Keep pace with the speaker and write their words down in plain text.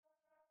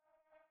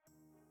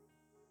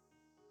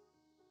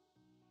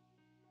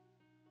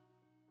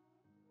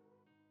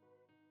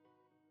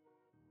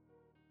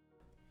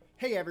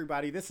Hey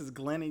everybody, this is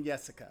Glenn and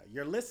Jessica.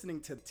 You're listening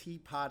to Tea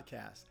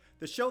Podcast,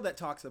 the show that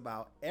talks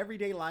about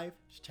everyday life,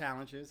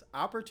 challenges,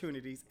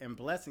 opportunities, and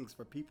blessings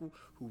for people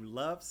who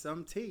love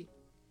some tea.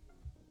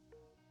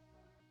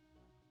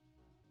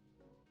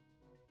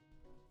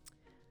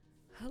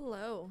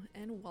 Hello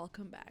and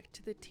welcome back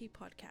to the Tea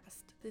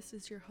Podcast. This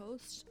is your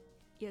host,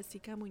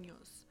 Jessica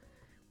Munoz.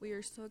 We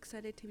are so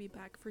excited to be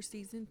back for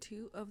season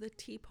 2 of the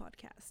Tea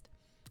Podcast.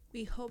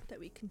 We hope that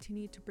we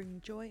continue to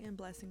bring joy and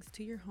blessings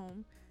to your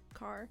home,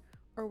 car,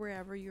 or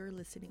wherever you're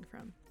listening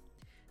from.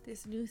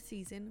 This new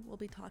season, we'll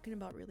be talking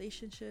about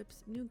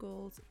relationships, new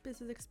goals,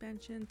 business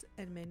expansions,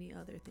 and many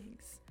other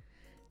things.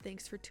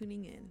 Thanks for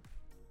tuning in.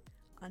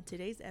 On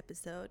today's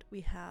episode,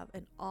 we have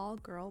an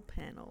all-girl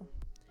panel.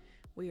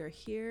 We are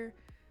here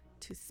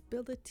to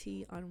spill the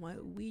tea on why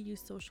we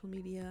use social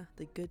media,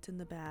 the goods and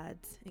the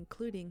bads,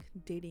 including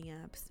dating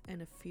apps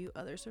and a few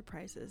other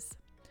surprises.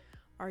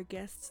 Our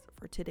guests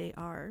for today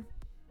are...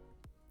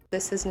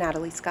 This is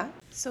Natalie Scott.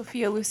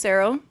 Sophia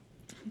Lucero.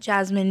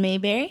 Jasmine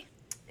Mayberry.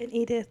 and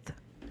Edith.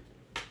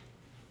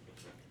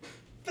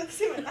 Let's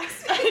say my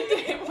last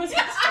name. Was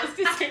I supposed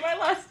to say my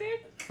last name?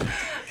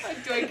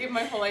 Like, do I give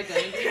my whole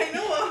identity? I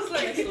know, I was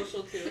like... My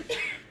social too.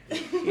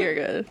 You're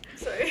good.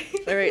 Sorry.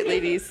 All right,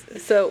 ladies.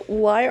 So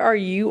why are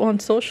you on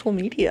social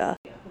media?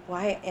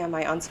 Why am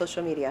I on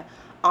social media?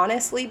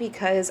 Honestly,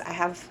 because I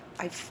have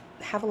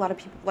a lot of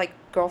people, like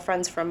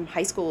girlfriends from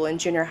high school and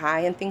junior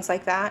high and things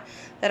like that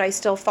I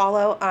still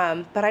follow,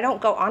 but I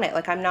don't go on it.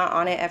 Like, I'm not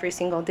on it every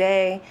single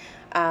day.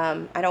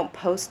 I don't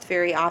post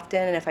very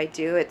often, and if I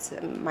do, it's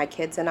my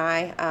kids and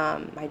I.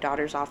 My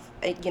daughter's off,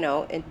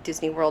 in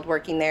Disney World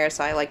working there,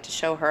 so I like to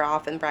show her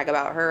off and brag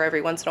about her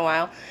every once in a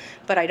while.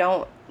 But I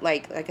don't,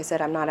 like I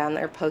said, I'm not on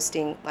there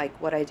posting like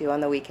what I do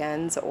on the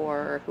weekends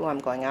or who I'm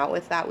going out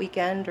with that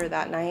weekend or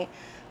that night.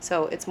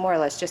 So it's more or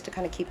less just to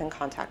kind of keep in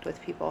contact with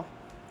people.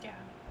 Yeah.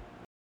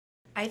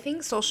 I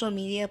think social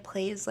media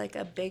plays like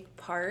a big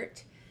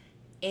part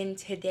in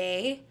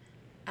today.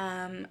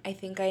 I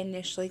think I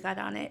initially got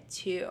on it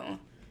to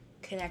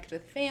connect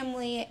with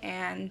family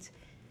and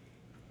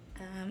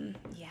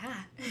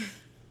yeah.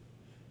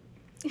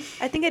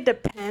 I think it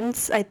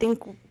depends. I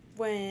think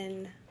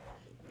when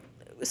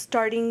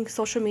starting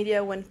social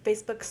media, when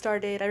Facebook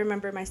started, I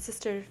remember my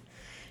sister,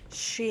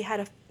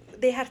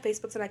 they had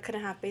Facebooks and I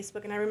couldn't have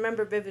Facebook, and I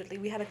remember vividly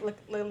we had a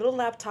little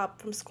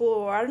laptop from school,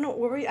 or I don't know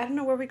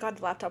where we got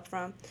the laptop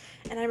from,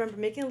 and I remember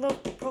making a little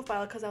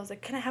profile because I was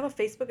like, can I have a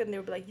Facebook? And they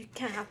would be like, you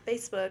can't have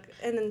Facebook.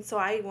 And then so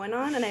I went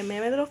on and I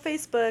made my little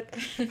Facebook,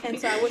 and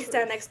so I would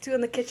stand next to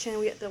in the kitchen,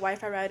 we had the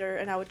Wi-Fi router,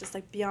 and I would just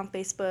like be on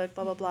Facebook,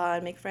 blah blah blah,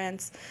 and make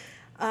friends.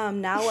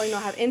 Now I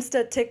have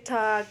Insta,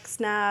 TikTok,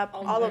 Snap,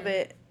 all of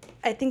it.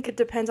 I think it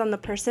depends on the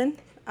person.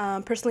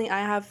 Personally,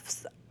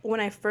 when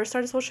I first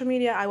started social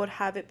media, I would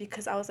have it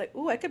because I was like,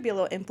 ooh, I could be a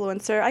little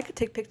influencer. I could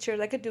take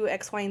pictures. I could do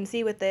X, Y, and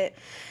Z with it.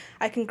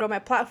 I can grow my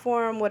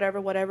platform,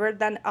 whatever.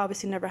 That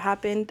obviously never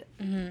happened.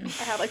 Mm-hmm.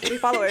 I have like 3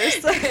 followers.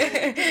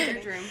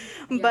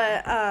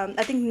 But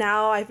I think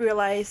now I've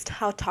realized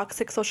how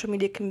toxic social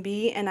media can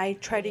be, and I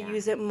try to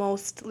use it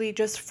mostly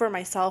just for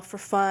myself, for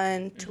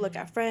fun, to look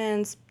at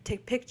friends,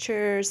 take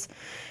pictures,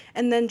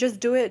 and then just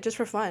do it just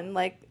for fun.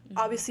 Like,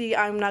 obviously,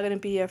 I'm not going to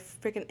be a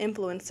freaking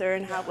influencer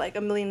and have like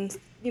a million,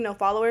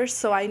 followers.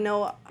 So I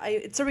know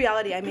it's a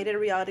reality. I made it a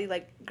reality.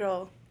 Like,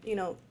 girl,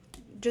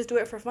 just do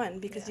it for fun,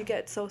 because you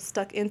get so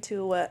stuck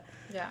into what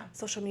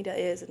social media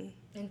is and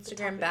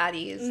Instagram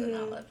baddies and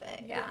all of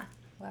it. Yeah.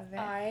 Love it.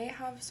 I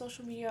have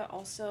social media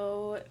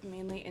also,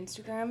 mainly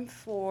Instagram,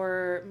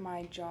 for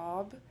my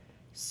job.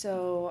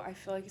 So I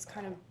feel like it's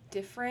kind of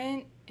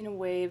different in a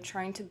way of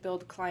trying to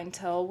build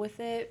clientele with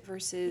it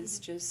versus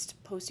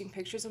just posting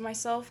pictures of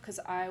myself, because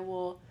I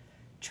will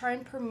try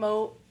and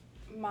promote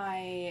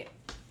my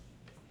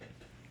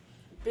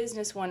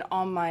business one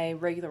on my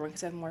regular one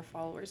because I have more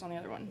followers on the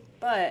other one.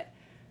 But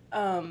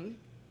on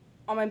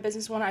my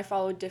business one, I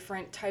follow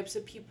different types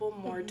of people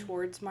more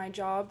towards my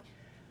job.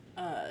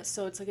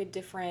 So it's like a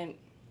different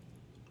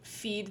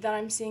feed that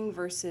I'm seeing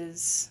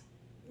versus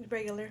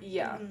regular.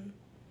 Yeah. Mm-hmm.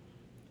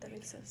 That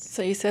makes sense.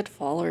 So you said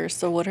followers.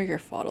 So what are your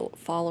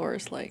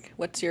followers like?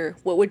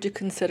 What would you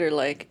consider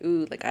like,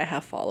 ooh, like I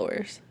have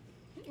followers?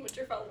 What's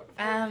your follower?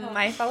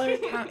 My follower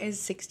count is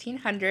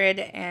 1,600,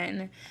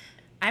 and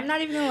I'm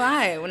not even gonna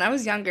lie. When I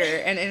was younger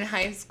and in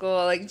high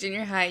school, like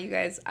junior high, you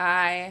guys,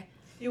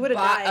 You would have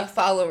bought died. a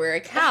follower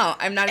account.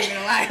 I'm not even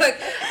gonna lie. Like,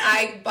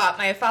 I bought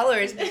my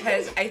followers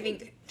because I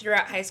think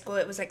throughout high school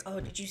it was like, oh,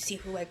 did you see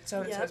who liked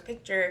so-and-so's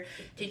picture?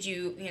 Did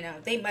you,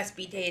 they must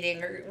be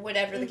dating or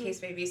whatever the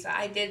case may be. So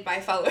I did buy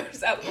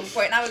followers at one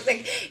point, and I was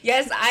like,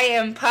 yes, I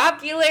am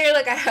popular.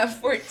 Like, I have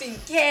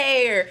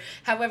 14K or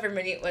however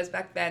many it was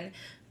back then.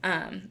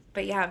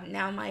 But yeah,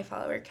 now my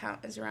follower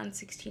count is around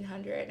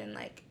 1,600, and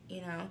like,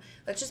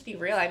 let's just be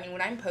real. I mean,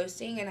 when I'm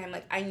posting and I'm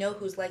like, I know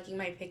who's liking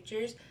my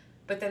pictures,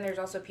 but then there's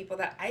also people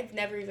that I've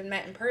never even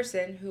met in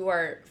person who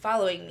are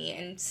following me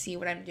and see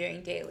what I'm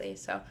doing daily.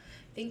 So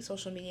I think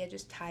social media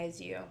just ties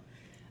you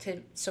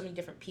to so many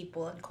different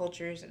people and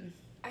cultures and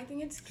I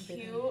think it's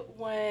cute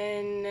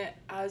when,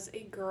 as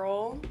a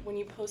girl, when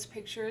you post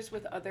pictures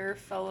with other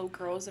fellow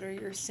girls that are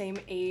your same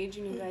age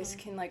and you guys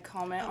can, like,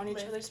 comment on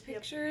each other's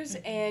pictures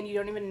and you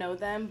don't even know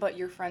them, but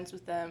you're friends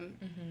with them.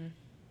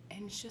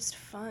 And it's just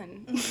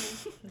fun.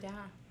 Yeah.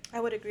 I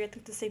would agree. I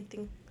think the same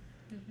thing.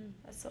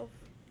 So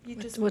you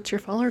just What's your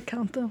follower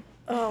count though?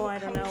 Oh, I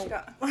don't know.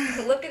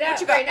 Look it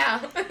up right now.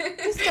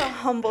 Just a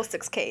humble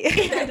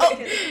 6K. No,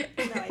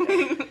 I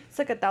don't. It's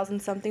like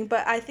 1,000 something.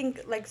 But I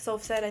think, like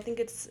Soph said, I think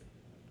it's,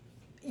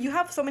 you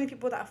have so many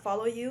people that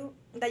follow you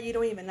that you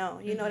don't even know.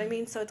 You know what I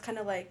mean? So it's kind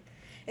of like,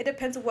 it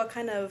depends on what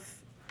kind of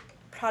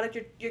product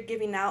you're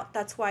giving out.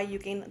 That's why you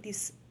gain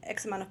these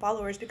X amount of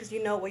followers, because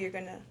you know what you're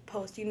going to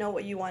post. You know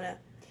what you want to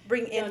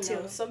bring into.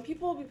 No. Some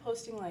people will be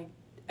posting, like,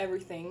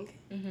 everything.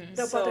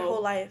 About their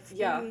whole life.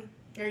 Yeah.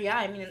 Or yeah,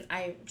 I mean,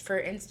 for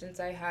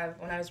instance, I have,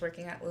 when I was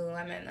working at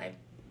Lululemon, I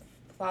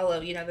follow,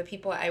 you know, the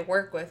people I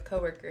work with,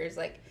 coworkers,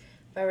 like,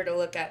 if I were to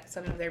look at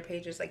some of their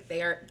pages, like,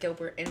 they are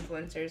Gilbert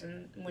influencers,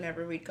 and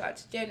whenever we'd go out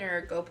to dinner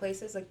or go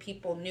places, like,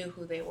 people knew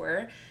who they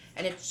were,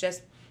 and it's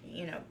just,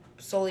 you know,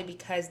 solely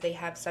because they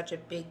have such a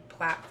big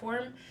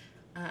platform,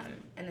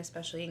 and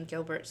especially in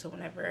Gilbert, so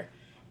whenever,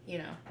 you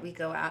know, we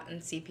go out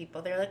and see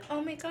people, they're like,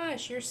 oh my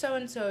gosh, you're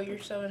so-and-so,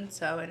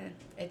 and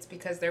it's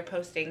because they're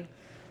posting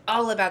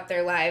all about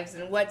their lives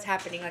and what's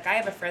happening. Like, I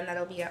have a friend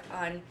that'll be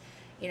on,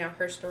 you know,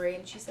 her story,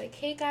 and she's like,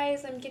 hey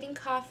guys, I'm getting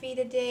coffee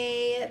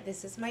today,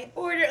 this is my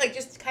order, like,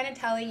 just kind of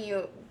telling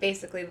you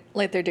basically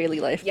Like their daily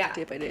life,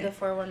 day by day. the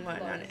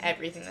 411 on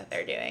everything that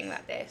they're doing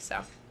that day.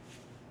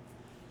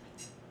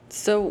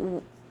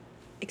 So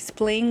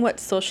explain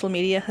what social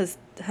media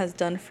has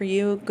done for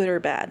you, good or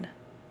bad.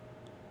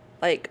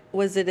 Like,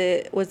 was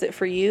it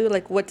for you?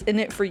 Like, what's in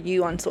it for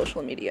you on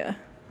social media?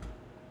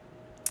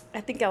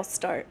 I think I'll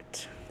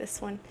start this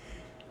one.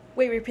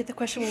 Wait, repeat the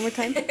question one more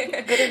time.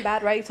 Good and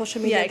bad, right?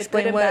 Social media. Yeah, the good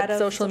explain and what bad of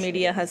social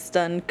media has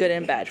done good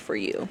and bad for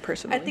you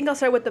personally. I think I'll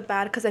start with the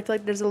bad, because I feel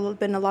like there's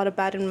been a lot of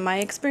bad in my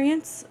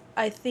experience.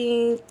 I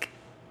think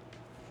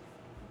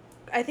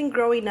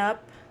growing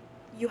up,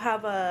 you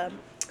have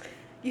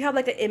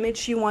like an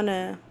image you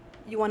wanna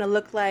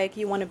look like,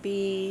 you wanna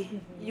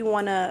be, you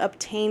wanna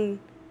obtain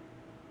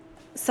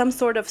some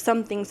sort of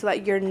something so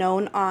that you're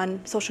known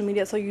on social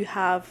media. So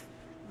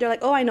they're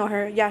like, oh, I know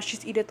her. Yeah,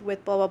 she's Edith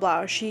with blah, blah,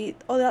 blah.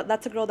 Or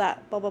that's a girl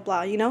that blah, blah,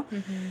 blah, you know?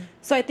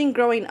 So I think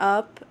growing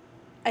up,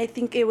 I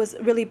think it was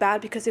really bad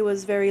because it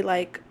was very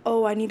like,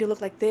 oh, I need to look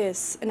like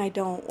this, and I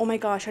don't. Oh my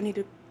gosh, I need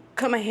to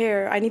cut my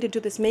hair. I need to do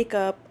this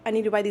makeup. I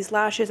need to buy these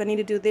lashes. I need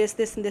to do this,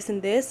 and this,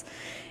 and this.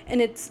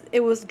 And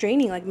it was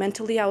draining. Like,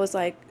 mentally, I was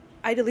like,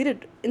 I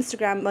deleted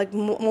Instagram like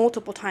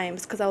multiple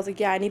times because I was like,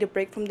 yeah, I need a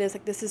break from this.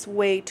 Like, this is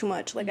way too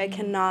much. Like, I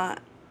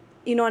cannot,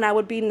 you know, and I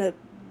would be in a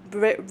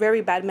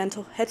very bad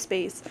mental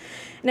headspace.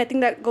 And I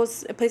think that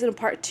plays a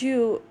part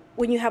too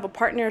when you have a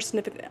partner or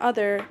significant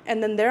other,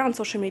 and then they're on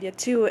social media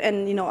too,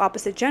 and, you know,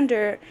 opposite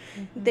gender,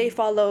 they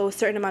follow a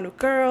certain amount of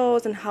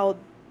girls and how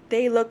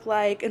they look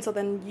like, and so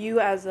then you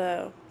as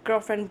a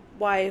girlfriend,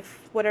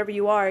 wife, whatever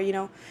you are, you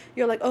know,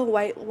 you're like, oh,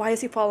 why is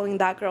he following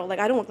that girl? Like,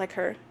 I don't look like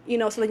her, you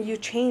know. So then you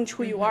change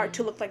who you are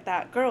to look like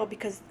that girl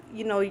because,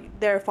 you know,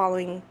 they're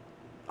following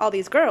all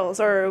these girls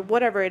or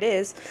whatever it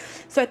is.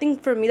 So I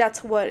think for me,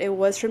 that's what it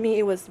was for me.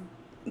 It was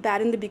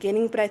bad in the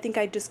beginning, but I think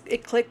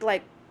it clicked,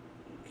 like,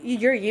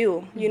 you're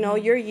you, you know,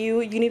 you're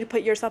you need to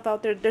put yourself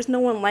out there. There's no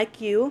one like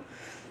you,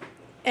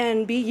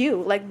 and be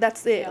you. Like,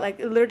 that's it. Like,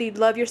 literally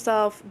love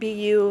yourself, be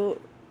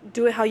you,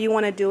 do it how you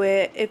want to do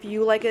it. If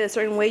you like it a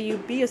certain way, you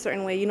be a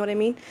certain way, you know what I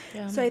mean?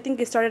 Yeah. So I think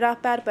it started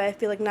off bad, but I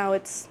feel like now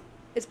it's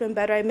been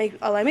better. I made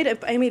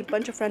a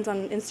bunch of friends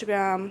on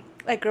Instagram,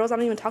 like girls I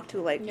don't even talk to,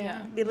 like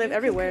they live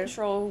everywhere.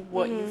 Control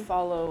what you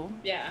follow.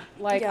 Yeah.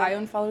 Like, I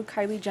unfollowed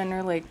Kylie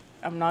Jenner. Like,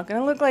 I'm not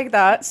gonna look like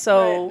that,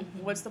 so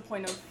what's the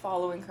point of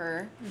following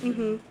her?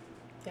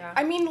 Yeah.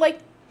 I mean, like,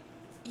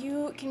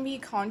 you can be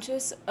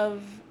conscious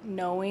of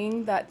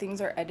knowing that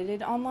things are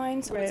edited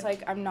online, so it's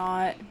like, I'm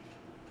not,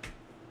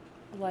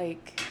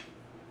 like,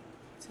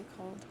 what's it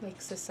called?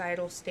 Like,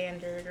 societal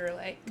standard, or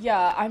like...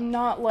 Yeah, I'm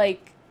not,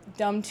 like,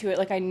 dumb to it.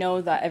 Like, I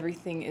know that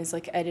everything is,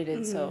 like,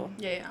 edited, so...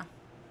 Yeah.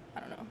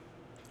 I don't know.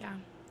 Yeah.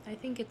 I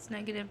think it's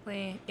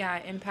negatively,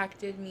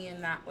 impacted me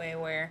in that way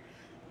where,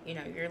 you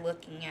know, you're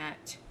looking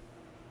at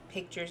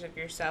pictures of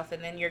yourself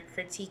and then you're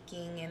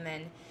critiquing, and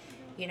then,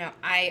 you know,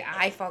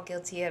 I fall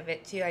guilty of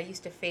it too. I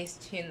used to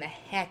Facetune the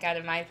heck out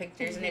of my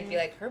pictures and it'd be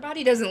like, her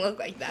body doesn't look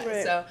like that.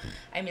 So,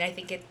 I mean, I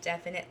think it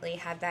definitely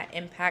had that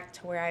impact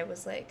to where I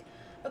was like,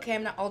 okay,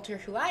 I'm going to alter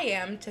who I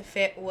am to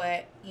fit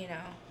what, you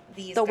know,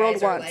 these the guys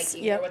world are wants.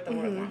 liking or what the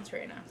world wants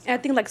right now. So. And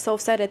I think, like Soph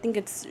said, I think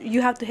it's,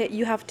 you have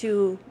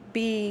to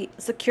be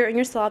secure in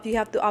yourself. You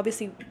have to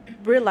obviously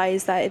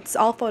realize that it's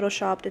all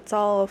photoshopped, it's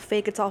all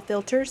fake, it's all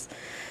filters.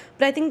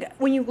 But I think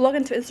when you log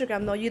into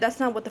Instagram, though, that's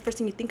not what the first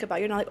thing you think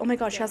about. You're not like, oh my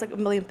gosh, she has like a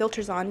million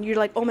filters on. You're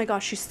like, oh my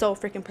gosh, she's so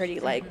freaking pretty.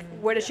 Like,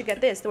 where did she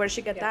get this? Where did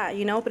she get that?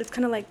 You know? But it's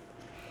kind of like,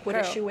 what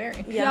is she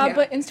wearing? Yeah,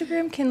 but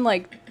Instagram can,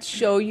 like,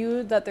 show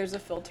you that there's a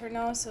filter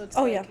now, so it's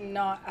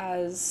not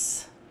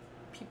as,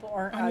 people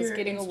aren't on as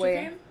getting Instagram?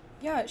 away.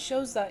 Yeah, it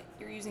shows that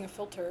you're using a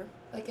filter.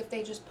 Like if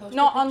they just post.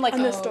 Not on like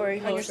On the story.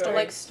 On your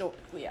story.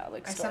 story.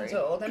 Like I story. sound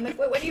so old. I'm like,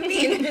 what do you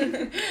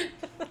mean?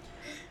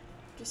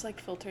 Just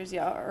like filters,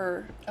 yeah,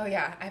 or Oh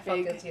yeah, I felt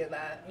Big. guilty of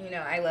that. You know,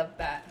 I love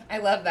that. I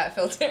love that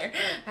filter.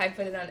 I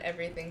put it on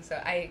everything, so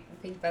I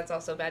think that's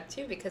also bad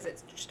too because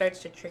it starts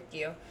to trick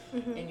you,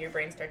 and your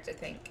brain starts to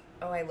think,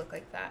 "Oh, I look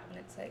like that," and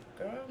it's like,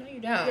 "Girl, no, you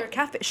don't." You're a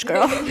catfish,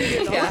 girl.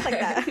 You don't Yeah. look like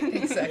that.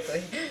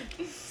 Exactly.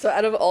 So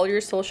out of all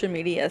your social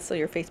media, so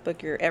your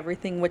Facebook, your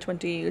everything, which one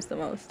do you use the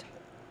most?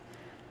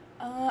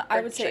 I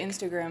Or would say check.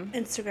 Instagram.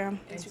 Instagram.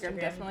 Instagram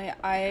definitely.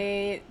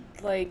 I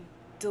like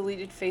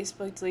deleted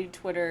Facebook, deleted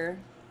Twitter.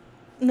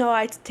 No,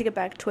 I take it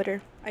back.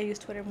 Twitter. I use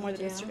Twitter more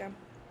than do? Instagram.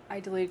 I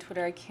deleted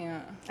Twitter. I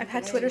can't. I've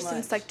had It's Twitter too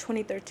since much. like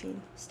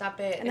 2013. Stop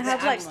it. And I The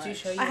have, like, apps do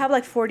show you. I have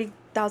like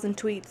 40,000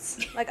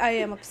 tweets. Like I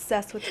am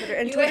obsessed with Twitter.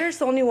 And You- Twitter's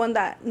the only one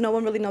that no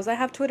one really knows I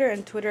have Twitter,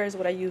 and Twitter is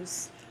what I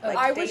use. Like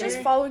I was daily.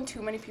 just following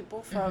too many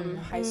people from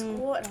high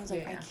school, and I was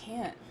like, Yeah. I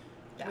can't.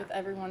 Yeah. With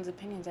everyone's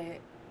opinions, I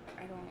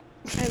don't.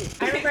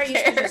 I remember I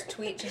used to just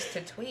tweet just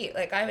to tweet.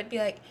 Like I would be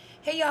like,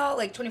 "Hey y'all,"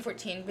 like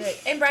 2014, be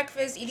like, "In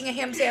breakfast, eating a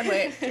ham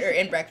sandwich," or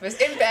 "In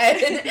breakfast, in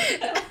bed."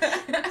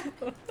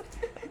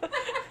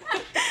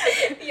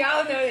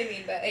 Y'all know what I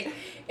mean, but like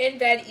in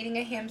bed eating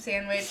a ham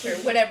sandwich or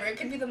whatever. It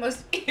could be the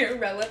most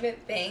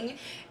irrelevant thing,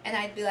 and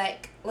I'd be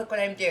like, "Look what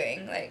I'm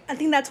doing!" Like I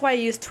think that's why I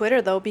use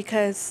Twitter though,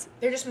 because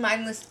they're just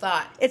mindless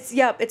thoughts.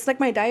 it's like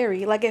my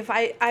diary. Like if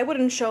I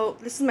wouldn't show,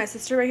 this is my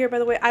sister right here, by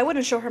the way, I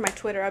wouldn't show her my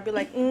Twitter. I'd be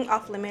like,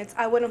 off limits.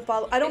 I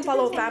don't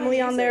follow family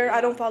on there.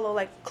 I don't follow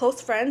like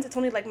close friends. It's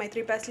only like my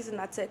 3 besties and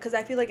that's it. Because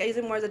I feel like I use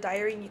it more as a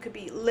diary, and you could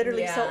be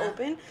literally so Yeah.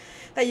 open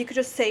that you could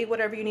just say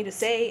whatever you need to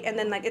say, and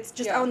then like it's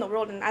just out in the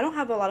world. And I don't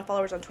have a lot of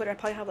followers on Twitter. I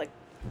probably have like,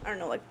 I don't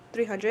know, like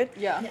 300.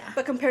 Yeah.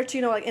 But compared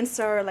to, like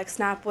Insta or like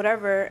Snap,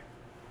 whatever,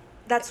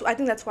 I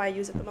think that's why I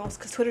use it the most,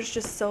 because Twitter's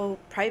just so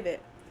private.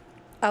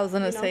 I was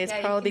gonna You know? say it's Yeah,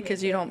 you probably can because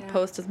make you it, don't yeah.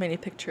 post as many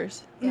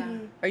pictures, Yeah.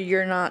 or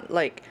you're not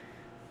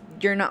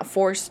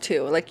forced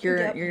to. Like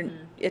Yep.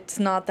 it's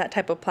not that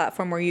type of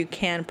platform where you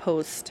can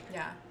post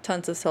Yeah.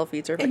 tons of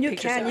selfies or And you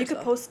pictures can, of you could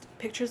yourself. post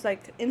pictures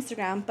like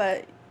Instagram,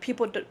 but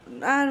people,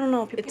 I don't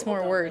know. It's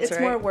more words, It's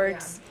right? more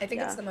words. Yeah. I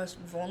think it's Yeah. the most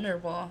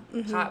vulnerable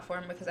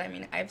platform because I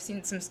mean I've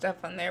seen some stuff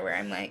on there where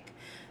I'm like,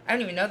 I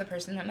don't even know the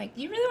person. I'm like,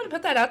 you really want to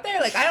put that out there?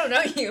 Like I don't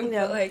know you,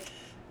 Yeah. but like,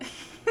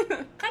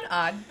 kind of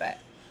odd, but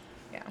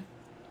yeah.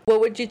 What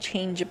would you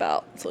change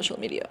about social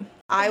media?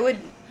 I would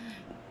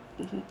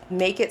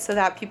make it so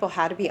that people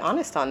had to be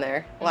honest on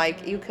there.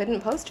 Like, you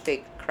couldn't post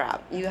fake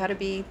crap. You had to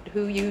be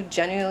who you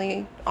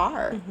genuinely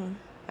are.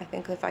 I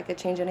think if I could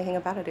change anything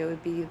about it, it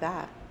would be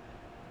that.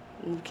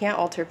 You can't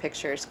alter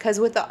pictures. Because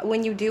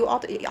when you do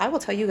alter, I will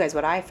tell you guys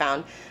what I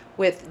found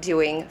with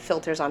doing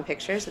filters on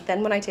pictures.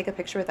 Then when I take a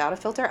picture without a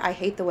filter, I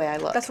hate the way I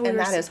look. That's what and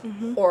we were that s-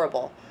 is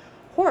horrible.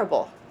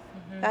 Horrible.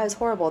 That is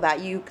horrible that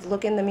you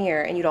look in the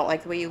mirror and you don't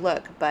like the way you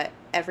look, but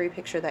every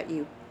picture that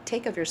you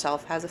take of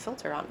yourself has a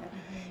filter on it.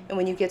 And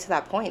when you get to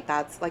that point,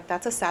 that's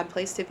a sad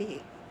place to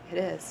be. It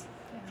is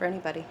for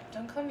anybody.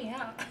 Don't call me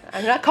out.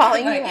 I'm not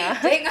calling you Like,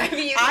 out. dang, I be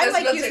using I those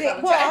like filters using all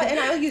the well, time. and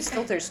I'll use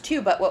filters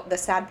too. But what the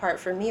sad part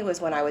for me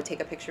was when I would take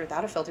a picture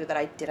without a filter that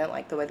I didn't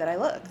like the way that I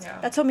looked. Yeah.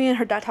 That's what me and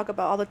her dad talk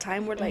about all the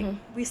time. We're like,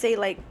 we say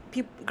like,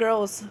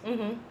 girls,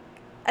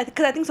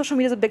 because I think social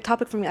media is a big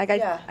topic for me. Like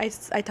Yeah.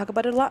 I talk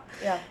about it a lot.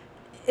 Yeah.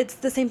 It's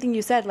the same thing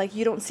you said. Like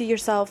you don't see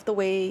yourself the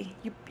way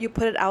you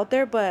put it out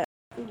there, but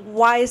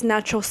why is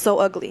natural so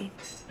ugly?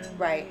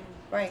 Right.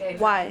 Right. Okay,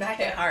 Why? That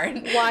hit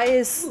hard.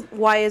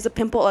 Why is a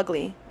pimple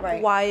ugly?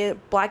 Right. Why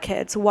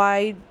blackheads?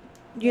 Why,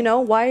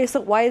 why is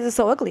it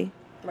so ugly?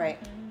 Right.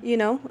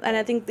 And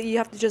I think that you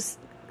have to just,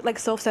 like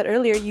Soph said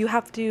earlier, you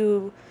have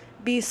to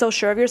be so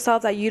sure of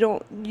yourself that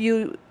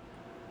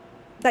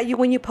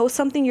when you post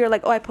something, you're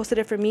like, oh, I posted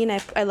it for me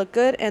and I look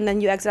good, and then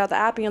you exit out the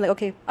app and you're like,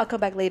 okay, I'll come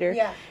back later.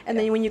 Yeah, And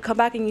then when you come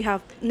back and you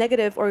have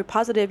negative or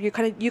positive, you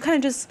kind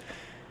of just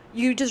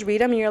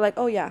read them and you're like,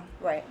 oh yeah.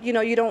 Right. You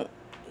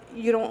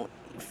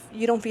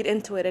don't feed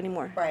into it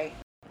anymore. Right.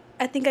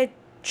 I think I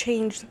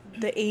changed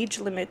the age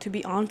limit to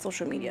be on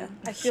social media.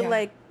 I feel Yeah.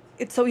 like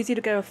it's so easy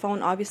to get a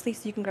phone, obviously,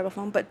 so you can grab a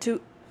phone, but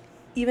to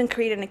even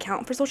create an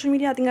account for social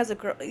media, I think as a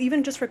girl,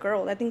 even just for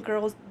girls, I think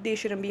girls, they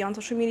shouldn't be on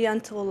social media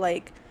until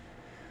like,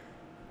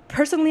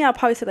 personally, I'll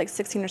probably say like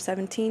 16 or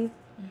 17,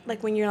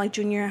 like when you're like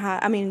junior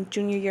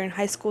year in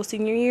high school,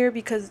 senior year,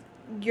 because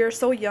you're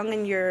so young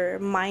and your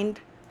mind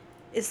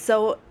is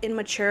so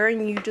immature,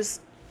 and you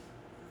just,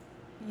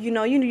 you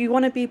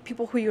want to be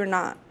people who you're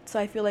not. So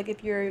I feel like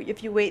if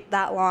you wait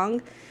that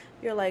long,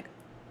 you're like,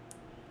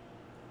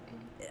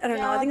 I don't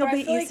know. I think it'll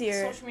be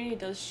easier. Like social media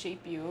does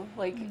shape you.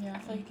 Like Yeah. I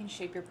feel like you can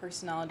shape your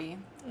personality.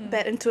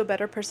 Bet into a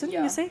better person.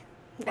 Yeah. You say?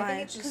 I Why?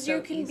 think it's just Because so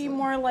you can easily. be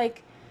more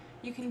like,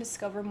 you can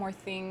discover more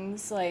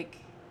things.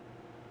 Like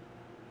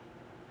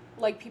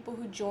people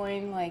who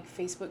join like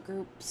Facebook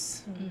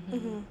groups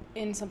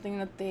in something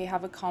that they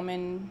have a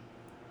common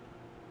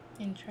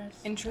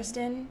interest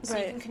in. So you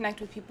Right. can connect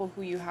with people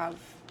who you have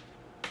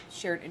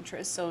shared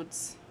interests. So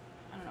it's,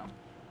 I don't know.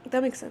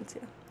 That makes sense.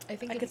 Yeah. I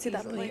think I it's could see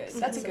that easily point.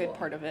 That's a good accessible.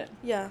 part of it.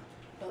 Yeah.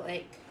 But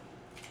like,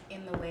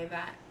 in the way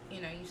that,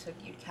 you know, you said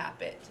you'd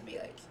cap it to be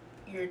like,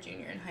 you're a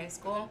junior in high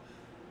school.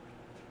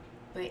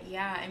 But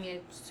yeah, I mean,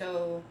 it's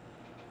so,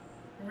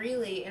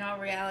 really, in all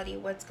reality,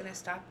 what's going to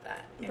stop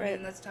that? I Right.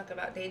 mean, let's talk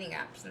about dating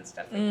apps and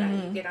stuff like that.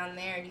 You get on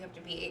there and you have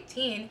to be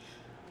 18,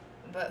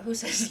 but who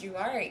says you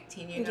are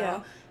 18, you know?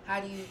 Yeah. How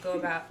do you go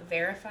about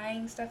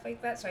verifying stuff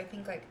like that? So I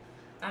think, like,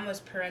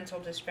 almost parental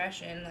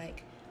discretion,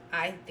 like,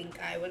 I think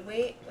I would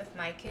wait with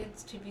my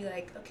kids to be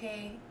like,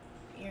 okay,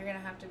 you're going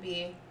to have to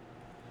be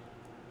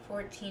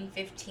 14,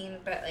 15,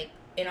 but, like,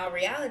 in all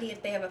reality,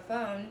 if they have a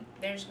phone,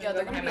 they're just going to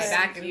go behind my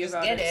back and just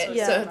get it.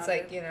 Yeah. So it's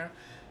like, you know,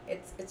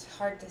 it's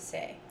hard to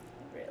say,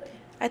 really.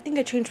 I think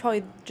I changed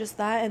probably just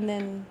that, and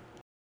then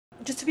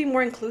just to be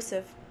more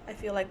inclusive. I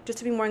feel like just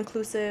to be more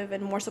inclusive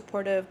and more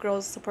supportive.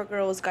 Girls support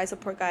girls, guys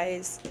support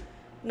guys.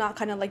 Not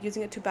kind of like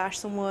using it to bash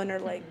someone or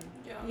like,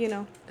 you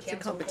know, It's a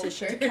Cancel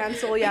competition. culture.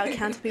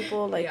 cancel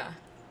people. Like, Yeah.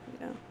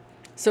 you know.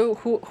 So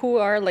who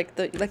are like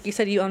like you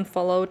said you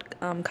unfollowed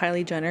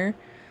Kylie Jenner,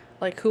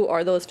 like who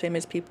are those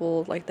famous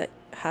people like that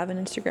have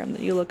an Instagram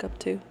that you look up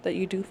to that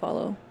you do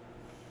follow?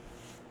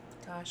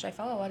 Gosh, I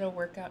follow a lot of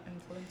workout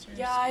influencers.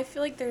 Yeah, I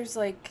feel like there's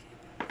like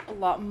a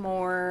lot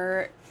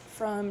more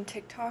from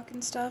TikTok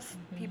and stuff.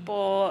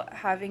 People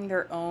having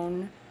their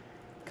own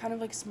kind of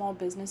like small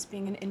business,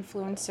 being an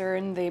influencer,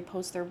 and they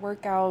post their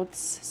workouts.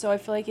 So I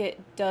feel like it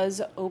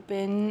does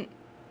open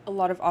a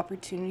lot of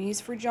opportunities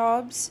for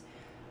jobs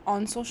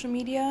on social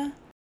media.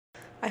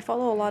 I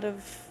follow a lot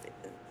of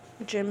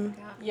gym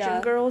Yeah.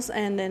 girls,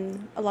 and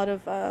then a lot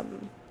of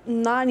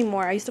not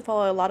anymore. I used to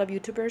follow a lot of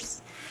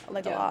YouTubers,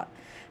 like a Yeah. lot,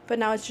 but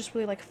now it's just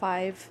really like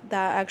 5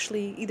 that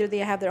actually either they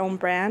have their own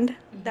brand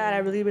that I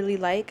really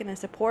like and I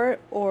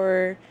support,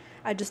 or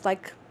I just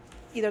like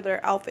either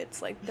their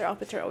outfits. Like their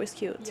outfits are always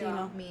cute, so, you Yeah.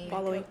 know, Me.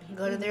 following.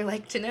 Go to their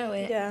like to know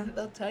it. Yeah.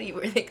 They'll tell you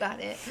where they got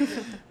it.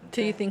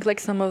 Do you think like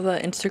some of the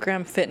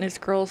Instagram fitness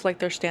girls like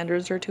their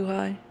standards are too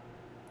high?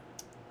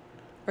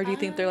 Or do you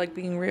think they're like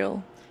being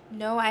real?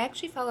 No, I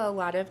actually follow a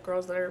lot of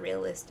girls that are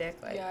realistic.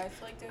 Like, Yeah, I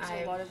feel like there's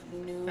I've a lot of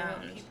new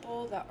found-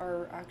 people that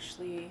are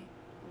actually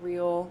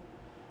real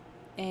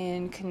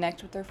and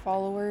connect with their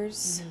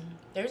followers.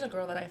 There's a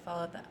girl that I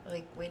followed that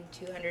like weighed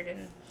 200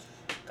 and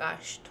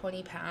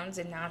 20 pounds,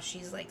 and now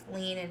she's like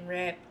lean and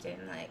ripped,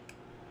 and like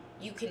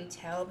you can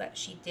tell that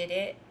she did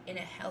it in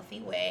a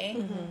healthy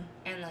way.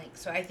 And like,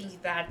 so I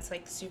think that's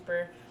like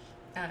super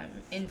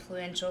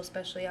influential,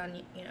 especially on,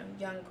 you know,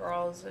 young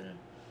girls and,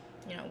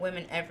 you know,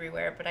 women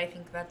everywhere. But I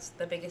think that's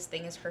the biggest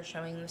thing, is her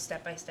showing the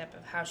step by step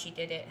of how she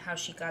did it, how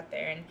she got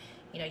there. And,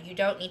 you know, you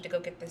don't need to go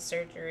get this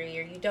surgery,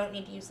 or you don't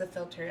need to use the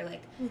filter.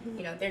 Like,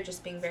 you know, they're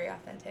just being very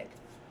authentic.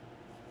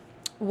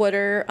 What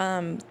are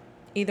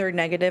either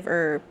negative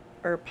or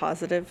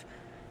positive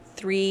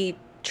 3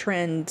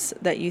 trends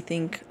that you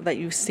think that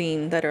you've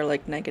seen that are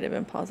like negative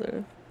and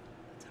positive?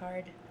 It's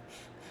hard.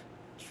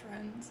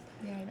 Trends.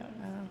 Yeah, I don't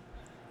know.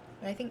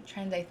 But I think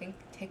trend,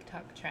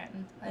 TikTok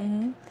trend.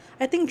 Like,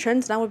 I think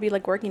trends now would be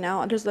like working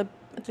out. There's been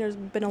a There's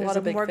lot a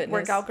of big more fitness.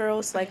 workout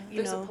girls, like, you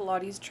There's know. a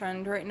Pilates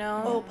trend right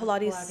now. Oh,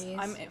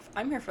 Pilates.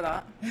 I'm here for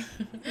that.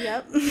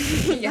 Yep. I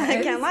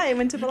Yes. can't lie. I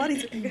went to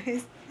Pilates with you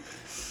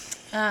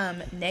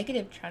guys.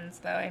 Negative trends,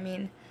 though. I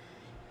mean,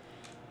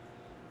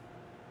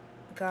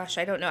 gosh,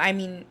 I don't know. I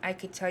mean, I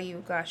could tell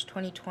you,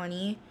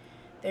 2020,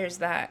 there's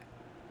that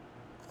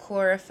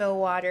chlorophyll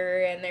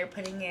water, and they're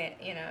putting it,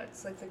 you know,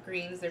 it's like the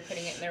greens, they're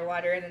putting it in their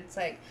water, and it's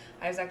like,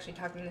 I was actually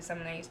talking to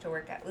someone I used to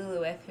work at Lulu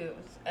with, who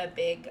was a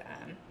big,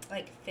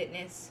 like,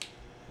 fitness,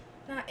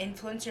 not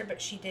influencer,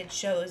 but she did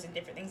shows and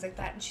different things like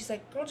that, and she's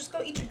like, girl, just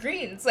go eat your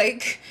greens,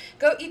 like,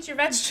 go eat your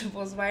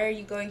vegetables. Why are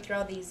you going through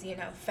all these, you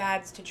know,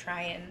 fads to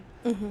try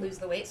and lose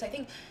the weight? So I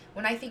think,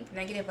 when I think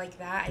negative like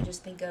that, I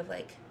just think of,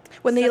 like,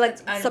 When they stuff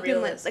like that's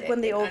supplements, like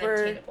when they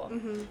unrealistic over, and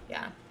unattainable.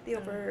 Yeah. they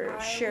over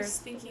I share. was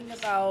thinking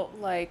about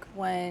like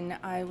when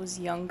I was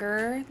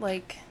younger,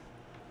 like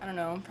I don't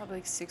know, probably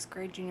like 6th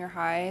grade, junior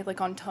high,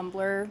 like on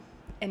Tumblr,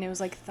 and it was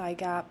like thigh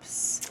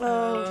gaps,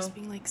 and just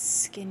being like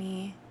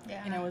skinny,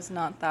 Yeah. and I was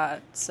not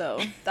that.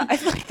 So that, I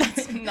feel like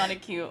that's not a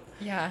cute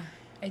Yeah.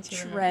 I do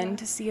remember trend that.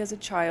 to see as a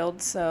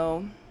child.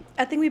 So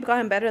I think we've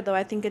gotten better though.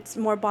 I think it's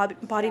more body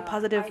Yeah,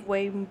 positive,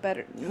 way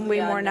better, way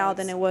yeah, more no, now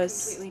than it's it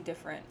was. completely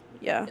different.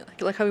 Yeah.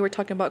 Like how we were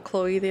talking about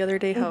Chloe the other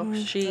day, how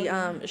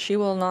she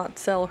will not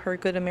sell her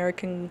Good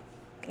American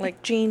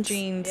like Jeans. to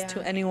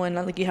Yeah. anyone.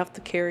 Like you have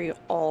to carry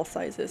all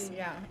sizes.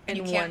 Yeah. in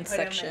you one can't put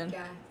 'em, section. like,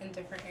 yeah, in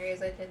different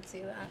areas. I did see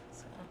that.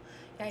 So,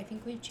 yeah, I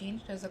think we've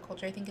changed as a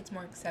culture. I think it's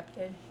more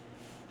accepted.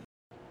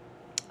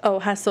 Oh,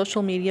 has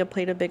social media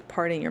played a big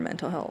part in your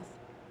mental health,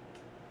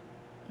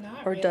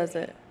 Not or really. does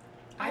it?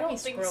 I'd be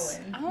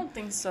scrolling. I don't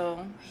think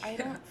so. I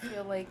don't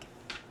feel like,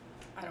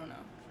 I don't know.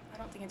 I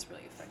don't think it's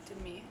really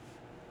affected me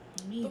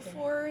Me either.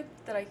 before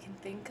that I can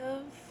think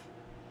of.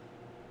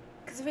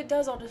 Because if it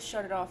does, I'll just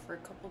shut it off for a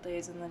couple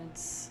days and then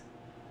it's.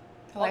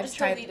 Well, I'll I've just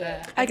tried delete the.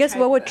 it. I I've guess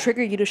tried what would the-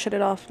 trigger you to shut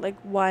it off? Like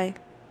why?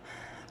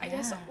 I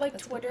guess Yeah, like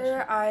that's a good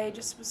Twitter, I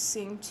just was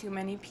seeing too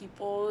many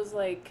people's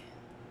like.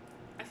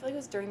 I feel like it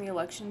was during the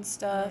election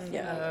stuff, and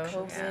yeah. like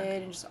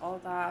COVID and just all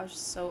of that. I was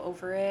just so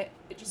over it.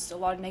 It just a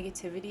lot of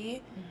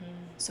negativity.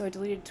 So I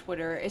deleted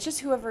Twitter. It's just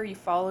whoever you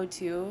follow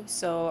too.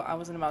 So I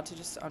wasn't about to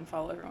just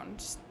unfollow everyone.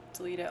 Just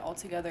delete it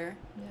altogether.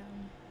 Yeah.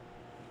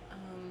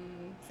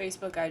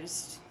 Facebook, I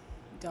just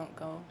don't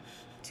go.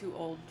 Too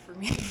old for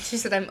me. She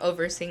said I'm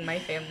overseeing my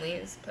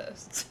family's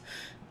posts.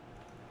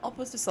 I'll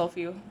post a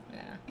selfie.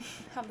 Yeah.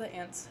 Have the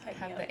ants hype me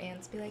Have up. the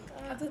ants be like,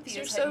 oh, Have the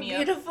you're Theas so hype me up."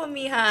 beautiful,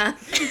 mija.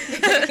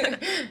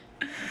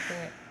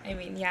 But, I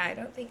mean, yeah, I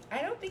don't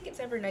think it's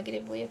ever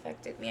negatively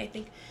affected me. I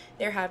think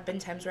there have been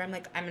times where I'm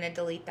like, I'm gonna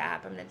delete the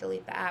app, and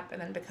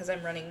then because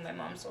I'm running my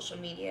mom's social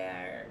media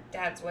or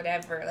dad's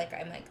whatever, like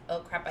I'm like, oh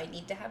crap, I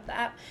need to have the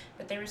app.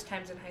 But there was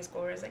times in high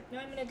school where I was like, no,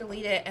 I'm gonna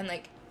delete it, and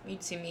like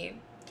you'd see me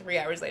 3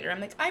 hours later,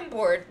 I'm like, I'm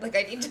bored, like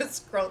I need to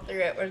scroll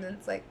through it, or then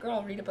it's like,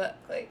 girl, read a book,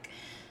 like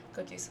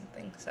go do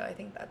something. So I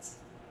think that's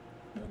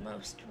the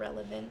most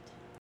relevant.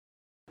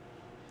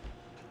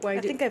 I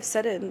think I've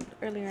said it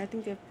earlier. I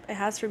think it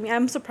has for me.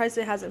 I'm surprised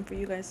it hasn't for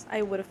you guys.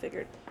 I would have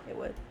figured it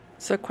would.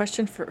 So a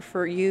question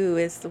for you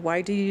is,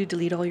 why do you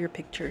delete all your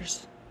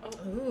pictures?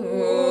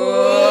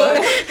 Ooh.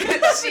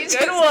 She's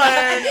good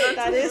one.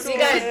 That is She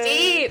got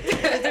deep.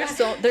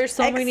 There's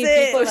so many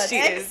Exit. people.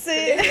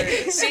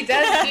 She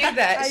does do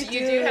that. You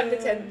do have the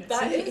tendency.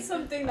 That is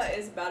something that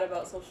is bad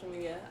about social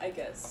media, I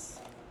guess.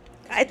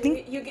 I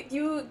think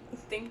you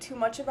think too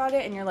much about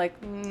it, and you're like,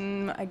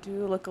 I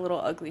do look a little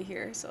ugly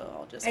here, so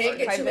I'll just. I didn't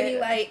get too archive many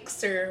it.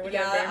 likes or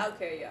whatever. Yeah.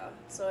 Okay. Yeah.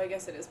 So I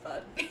guess it is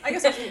bad. I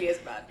guess social media is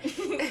bad.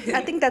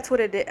 I think that's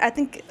what it is. I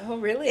think Oh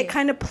really? it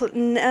kind of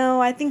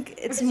no. I think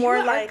it's Because more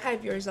you like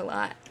archive yours a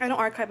lot. I don't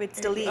archive. It's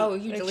delete. Oh,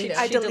 you delete it.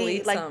 I She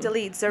delete deletes like some.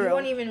 delete You 0.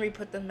 won't even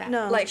re-put them back.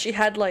 No. Like she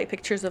had like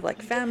pictures of like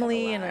You did have a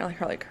family and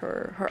lot.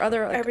 her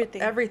other like,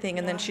 Everything.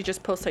 and then she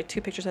just posts like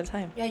 2 pictures at a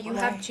time. Yeah, you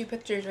Why? have 2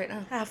 pictures right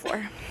now. I have 4.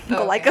 Oh,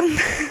 Go like okay.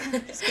 them.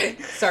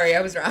 Sorry,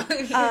 I was wrong.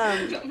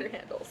 Your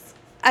handles.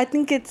 I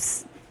think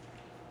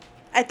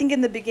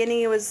in the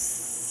beginning it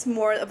was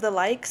more of the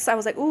likes. I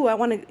was like, ooh, I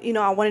wanted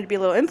to be a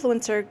little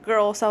influencer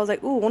girl. So I was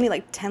like, ooh, only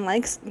like 10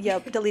 likes.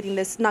 Yep, deleting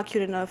this. Not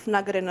cute enough.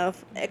 Not good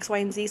enough. X, Y,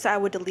 and Z. So I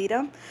would delete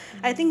them.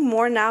 I think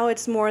more now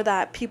it's more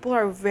that people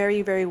are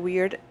very, very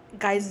weird.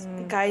 Guys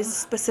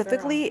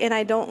specifically. And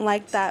I don't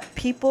like that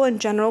people in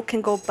general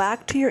can go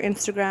back to your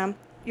Instagram,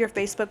 your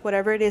Facebook,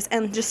 whatever it is,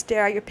 and just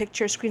stare at your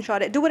picture, screenshot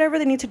it, do whatever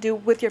they need to do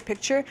with your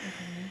picture.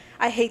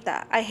 I hate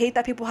that. I hate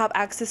that people have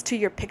access to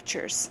your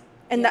pictures.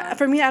 And that,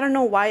 for me, I don't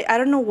know why. I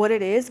don't know what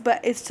it is,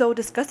 but it's so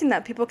disgusting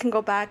that people can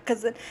go back.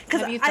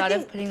 Have you thought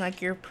of putting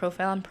like your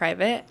profile on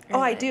private? Oh,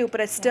 I do,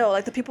 but it's still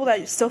like the people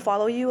that still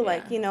follow you,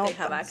 like They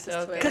have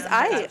access to it. Because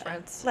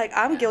Friends.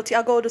 I'm guilty.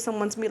 I'll go to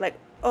someone's and be like,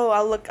 oh,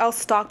 I'll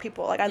stalk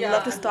people. Like I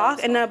love to stalk,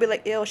 and then I'll be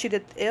like, ew,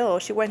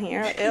 she went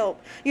here, ew.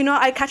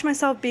 I catch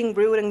myself being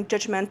rude and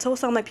judgmental.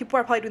 So I'm like, people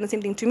are probably doing the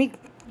same thing to me.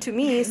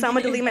 So I'm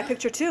gonna delete my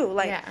picture too.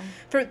 Like,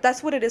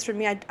 that's what it is for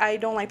me. I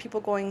don't like people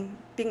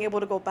being able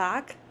to go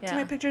back to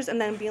my pictures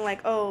and then being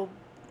like, oh,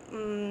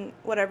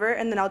 whatever,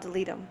 and then I'll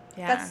delete them.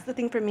 Yeah. That's the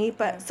thing for me.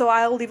 But so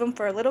I'll leave them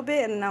for a little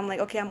bit, and then I'm like,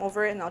 okay, I'm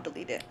over it, and I'll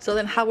delete it. So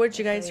then how would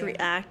you guys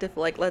react if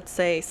like, let's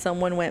say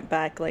someone went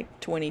back like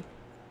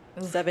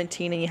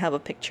 2017 and you have a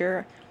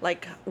picture?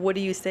 Like, what do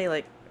you say?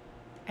 Like,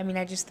 I mean,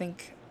 I just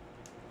think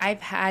I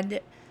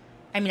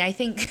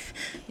think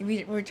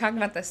we're talking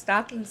about the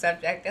stalking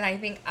subject, and I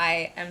think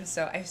I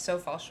so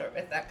fall short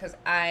with that, because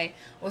I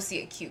will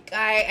see a cute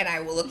guy and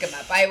I will look him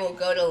up. I will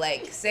go to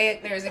like,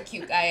 say there's a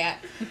cute guy at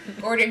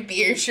Gordon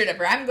Biersch or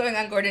whatever. I'm going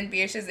on Gordon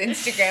Biersch's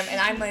Instagram and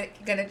I'm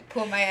like gonna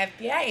pull my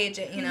FBI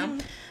agent,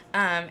 and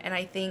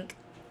I think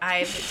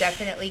I've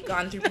definitely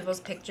gone through people's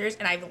pictures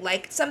and I've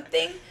liked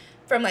something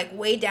from like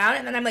way down,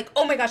 and then I'm like,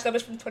 oh my gosh, that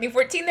was from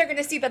 2014. They're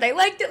gonna see that I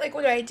liked it. Like,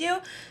 what do I do?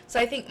 So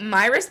I think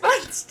my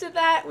response to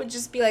that would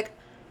just be like,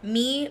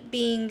 me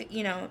being,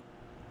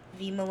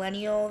 the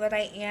millennial that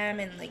I am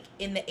and like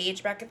in the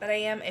age bracket that I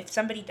am, if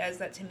somebody does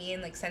that to me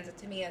and like sends it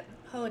to me,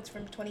 it's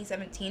from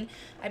 2017,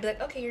 I'd be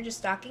like, okay, you're just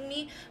stalking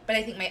me. But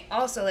I think my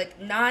also like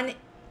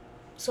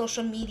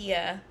non-social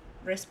media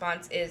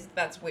response is,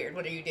 that's weird.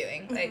 What are you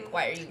doing? Like,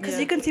 why are you? Because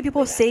you can see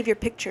people save your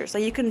pictures.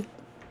 Like you can.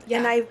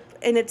 Yeah.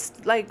 And it's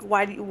like,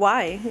 why?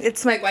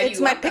 It's my why do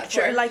you my want that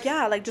picture. for? Like,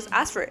 yeah, like just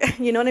ask for it.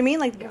 You know what I mean?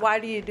 Like, why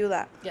do you do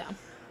that? yeah.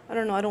 I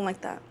don't know. I don't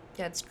like that.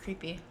 Yeah, it's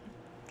creepy.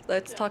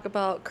 Let's talk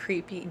about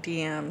creepy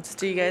DMs.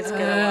 Do you guys get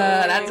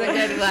That's a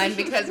good one,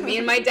 because me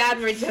and my dad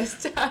were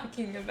just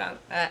talking about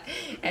that.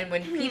 And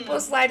when people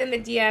slide in the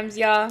DMs,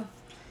 y'all,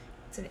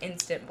 it's an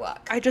instant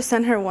block. I just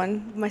sent her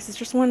one. My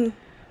sister's one.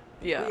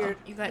 Yeah. Weird.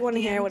 You got want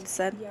to hear DMs? what it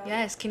said?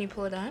 Yes, can you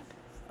pull it up?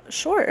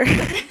 Sure.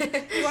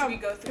 You want me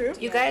to go through?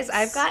 You guys,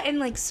 I've gotten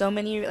like so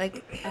many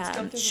like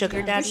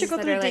sugar daddies should go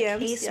that through are like, DMs,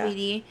 hey yeah.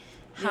 sweetie,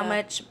 how Yeah.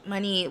 much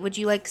money would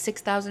you like?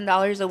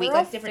 $6,000 a week, They're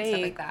all like different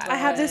stuff like fake, that. I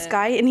have this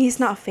guy, and he's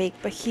not fake,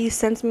 but he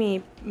sends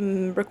me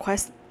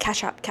requests.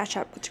 Cash app. What's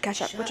your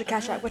cash app? What's your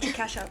cash app? What's your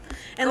cash app?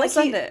 And Girl,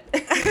 send it.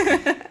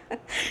 it.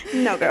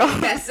 No, girl.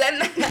 Yeah,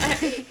 send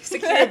that.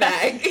 Secure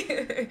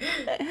bag.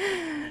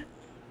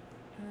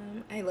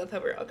 I love how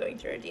we're all going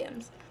through our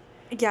DMs.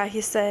 Yeah,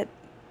 he said,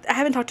 I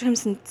haven't talked to him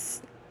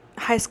since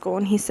high school,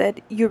 and he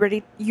said, you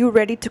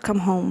ready to come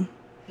home?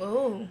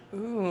 Oh,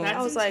 Ooh. that's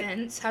I was like-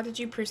 intense. How did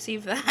you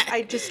perceive that?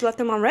 I just left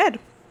him on red.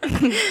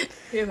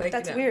 You're like,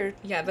 That's no. weird.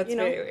 Yeah, that's you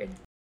know? very weird.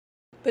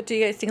 But do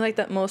you guys think like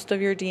that most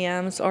of your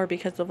DMs are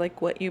because of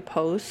like what you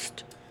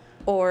post?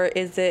 Or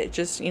is it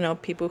just,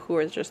 people who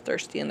are just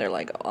thirsty and they're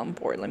like, oh, I'm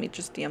bored, let me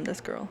just DM this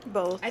girl?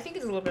 Both. I think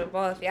it's a little bit of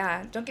both,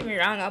 yeah. Don't get me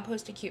wrong, I'll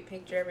post a cute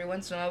picture every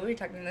once in a while. We were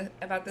talking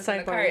about this in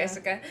the Sidebar, car, yeah.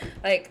 Jessica.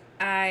 Like,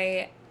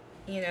 I,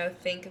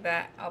 think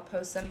that I'll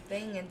post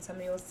something and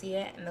somebody will see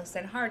it and they'll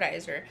send hard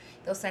eyes or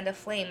they'll send a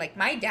flame. Like,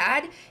 my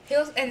dad,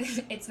 and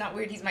it's not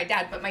weird, he's my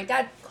dad, but my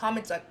dad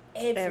comments on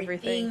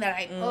everything that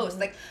I post.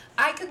 Like,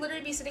 I could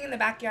literally be sitting in the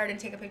backyard and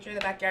take a picture of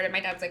the backyard and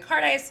my dad's like,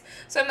 hard eyes.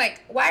 So I'm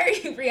like, why are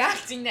you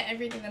reacting to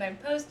everything that I'm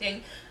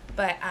posting?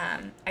 But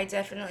I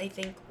definitely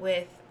think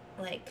with,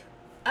 like,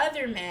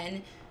 other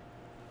men,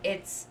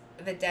 it's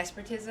the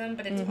despotism,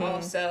 but it's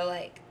also,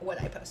 like,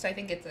 what I post. So I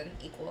think it's an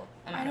equal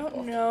amount I of don't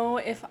both. know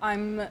if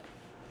I'm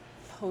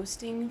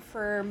posting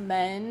for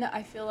men.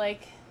 I feel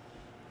like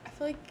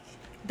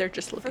They're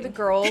just for looking. the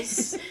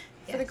girls,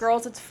 for the Yes.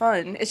 girls, it's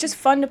fun. It's just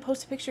fun to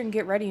post a picture and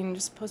get ready and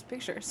just post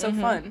pictures. So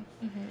fun.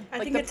 I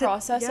Like think the it's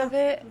process of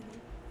it.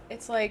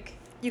 It's like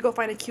You go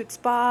find a cute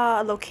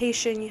spot, a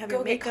location, you have go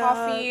your get makeup.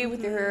 coffee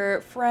with your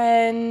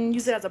friend.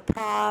 Use it as a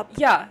prop.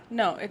 Yeah,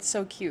 no, it's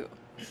so cute.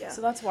 Yeah.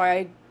 So that's why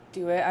I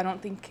do it. I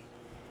don't think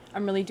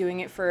I'm really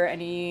doing it for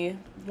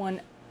anyone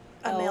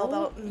A male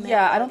else. male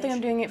Yeah, I don't think I'm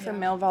validation. doing it for Yeah.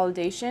 male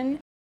validation.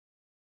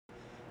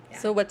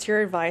 So what's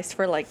your advice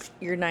for like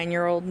your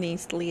 9-year-old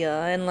niece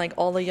Leah and like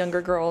all the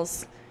younger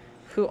girls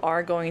who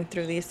are going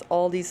through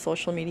all these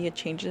social media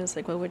changes?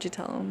 Like, what would you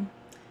tell them?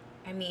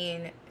 I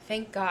mean,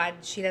 thank God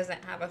she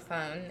doesn't have a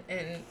phone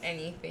and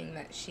anything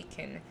that she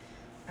can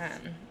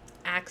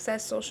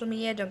access social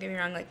media. Don't get me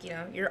wrong, like,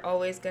 you're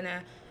always going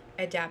to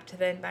adapt to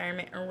the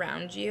environment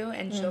around you.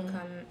 And she'll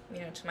come,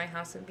 to my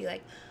house and be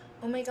like,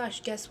 oh my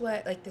gosh, guess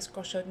what? Like, this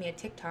girl showed me a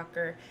TikTok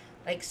or,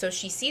 like, so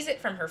she sees it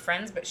from her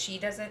friends, but she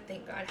doesn't,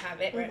 thank God,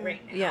 have it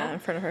right now. Yeah, in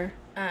front of her.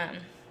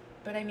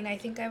 But I mean, I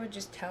think I would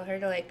just tell her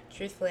to, like,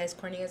 truthfully, as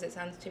corny as it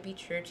sounds, to be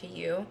true to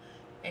you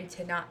and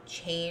to not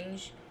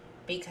change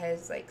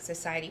because, like,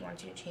 society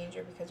wants you to change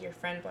or because your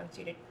friend wants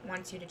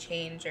you to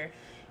change or,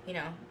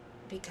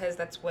 because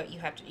that's what you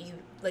have to,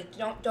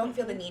 don't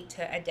feel the need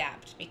to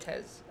adapt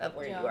because of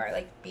where you are.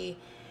 Like, be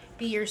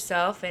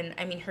yourself. And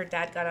I mean, her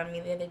dad got on me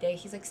the other day.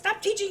 He's like, stop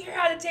teaching her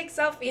how to take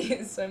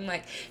selfies. So I'm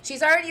like,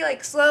 she's already,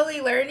 like, slowly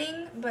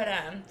learning. But,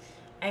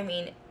 I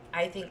mean,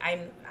 I think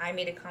I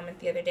made a comment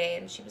the other day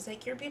and she was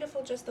like, you're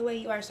beautiful just the way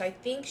you are. So I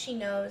think she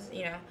knows,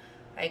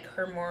 like,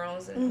 her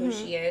morals and who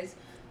she is.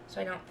 So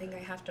I don't think I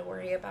have to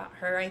worry about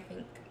her. I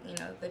think,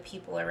 the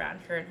people around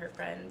her and her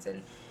friends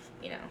and,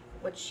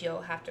 what she'll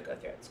have to go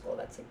through at school,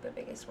 that's, like, the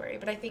biggest worry.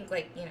 But I think,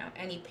 like,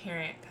 any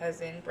parent,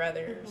 cousin,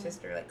 brother, or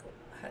sister, like,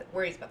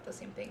 worries about the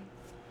same thing.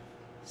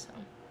 So,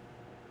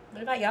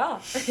 what about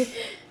y'all?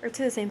 Or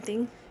to the same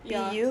thing.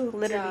 Yeah. Be you,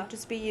 literally. Yeah.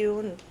 Just be you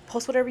and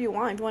post whatever you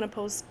want. If you want to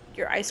post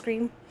your ice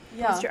cream,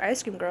 post your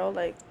ice cream, girl.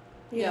 Like,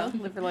 you know.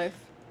 Live your life.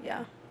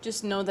 Yeah.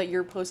 Just know that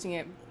you're posting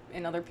it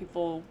and other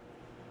people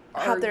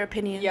Have their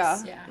opinions.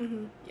 Yeah. Yeah.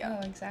 Mm-hmm. Yeah.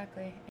 Oh,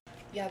 exactly.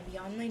 Yeah, the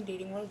online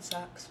dating world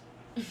sucks.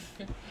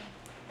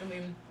 I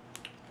mean,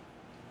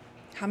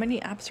 How many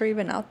apps are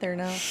even out there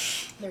now?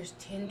 there's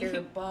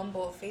Tinder,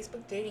 Bumble,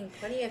 Facebook dating,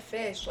 plenty of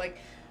fish. Like,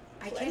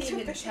 I can't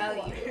even tell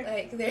you.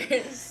 Like,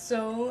 there's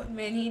so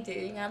many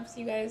dating apps,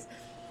 you guys.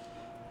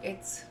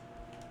 It's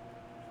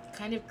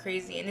kind of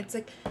crazy. And it's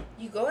like,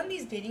 you go on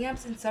these dating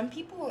apps and some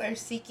people are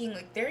seeking,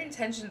 like, their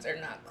intentions are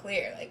not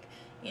clear. Like,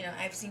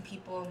 I've seen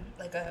people,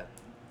 like a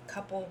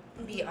couple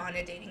be on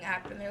a dating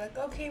app and they're like,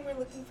 okay, we're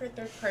looking for a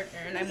third partner.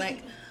 And I'm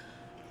like,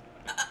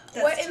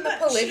 what in the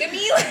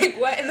polygamy? Like,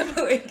 what in the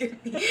polygamy?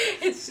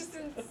 It's just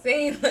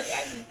insane.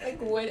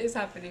 Like, what is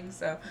happening?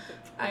 So,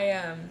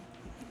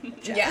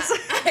 yeah,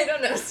 I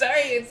don't know. Sorry,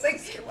 it's like,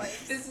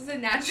 this is a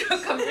natural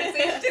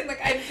conversation.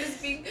 Like, I'm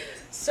just being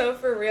so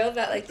for real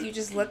that, like, you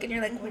just look and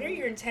you're like, what are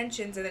your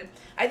intentions? And then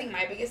I think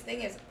my biggest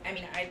thing is, I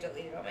mean, I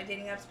deleted all my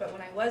dating apps, but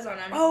when I was on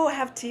them, Oh, I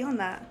have tea on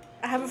that.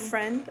 I have a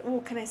friend.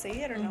 Oh, can I say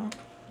it or no?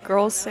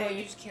 Girls no, you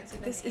say just can't say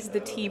this name. is the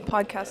tea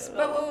podcast.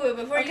 But wait,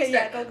 before you Okay,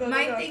 start, yeah, go,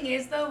 my go. thing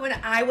is, though, when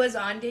I was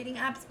on dating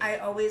apps, I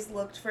always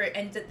looked for,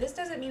 and this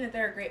doesn't mean that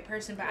they're a great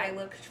person, but I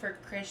looked for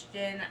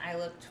Christian, I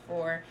looked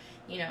for,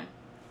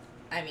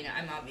 I mean,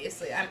 I'm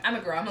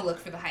a girl, I'm gonna look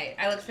for the height.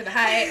 I look for the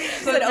height,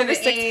 look for over the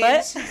 6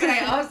 age, foot? but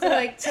I also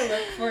like to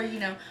look for,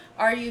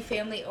 are you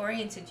family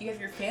oriented? Do you have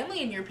your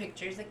family in your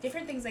pictures? Like,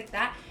 different things like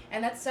that.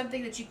 And that's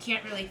something that you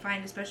can't really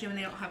find, especially when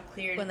they don't have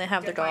clear When they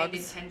have their defined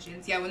dogs.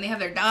 intentions. Yeah, when they have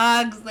their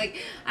dogs.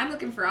 Like, I'm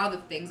looking for all the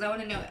things. I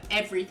want to know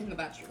everything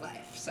about your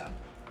life. So,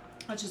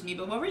 that's just me.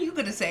 But what were you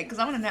going to say? Because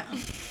I want to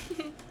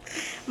know.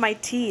 My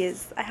tea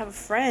is I have a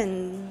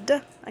friend.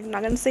 I'm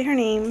not gonna say her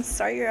name.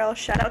 Sorry, girl.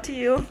 Shout out to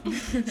you.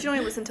 She don't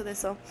even listen to this,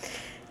 so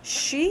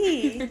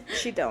she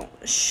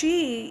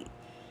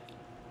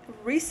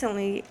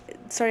recently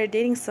started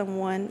dating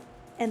someone,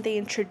 and they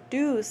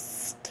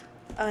introduced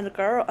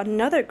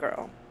another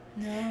girl.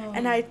 No.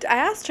 And I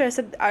asked her, I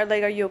said, are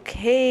you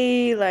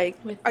okay? Like,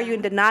 With are you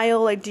in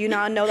denial? Like, do you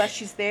not know that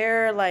she's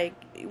there? Like,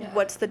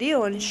 what's the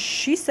deal? And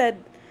she said,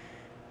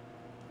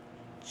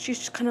 she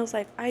just kind of was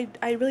like, I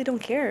really don't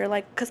care.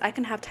 Like, because I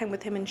can have time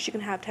with him and she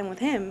can have time with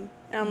him.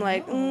 And I'm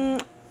like,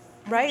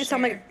 right? So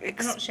I'm like,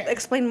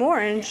 explain more.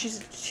 And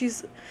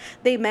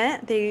they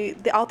met. They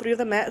all three of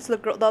them met. So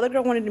the other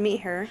girl wanted to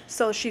meet her.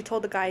 So she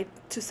told the guy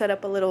to set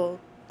up a little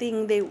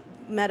thing. They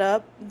met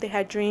up. They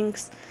had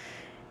drinks.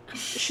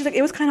 She's like,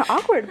 it was kind of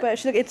awkward, but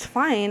she's like, it's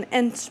fine.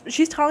 And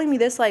she's telling me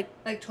this like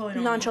totally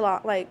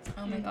nonchalant, like,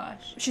 oh my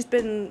gosh, she's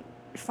been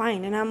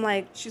fine. And I'm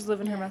like, She's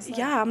living her best life.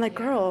 yeah, I'm like,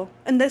 girl.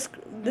 And this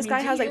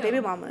guy do has like you? baby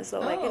mamas, so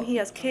like, and he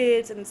has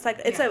kids, and it's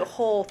like, it's a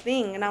whole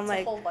thing. And I'm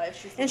like,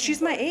 and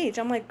she's my age.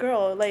 I'm like,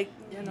 girl, like,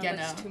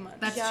 That's too much.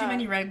 That's too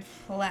many red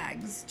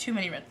flags. Too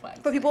many red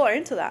flags. but people are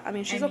into that. I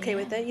mean, she's okay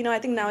with yeah. it. You know, I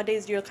think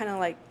nowadays you're kind of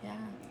like, Yeah.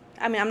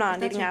 I mean, I'm not on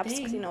That's dating your apps,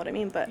 'cause thing. you know what I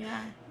mean, but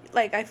Yeah.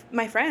 like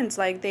my friends,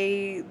 like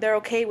they're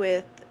okay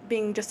with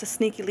being just a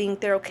sneaky link.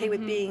 They're okay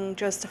with being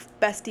just a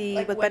bestie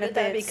Like, with when benefits.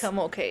 did that become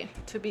okay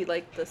to be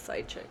like the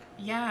side chick?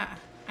 Yeah.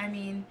 I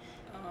mean,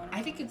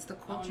 I think it's the I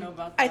don't culture. know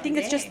about I that. think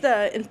it's just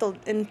the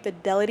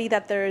infidelity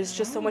that there is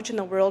just so much in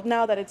the world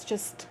now that it's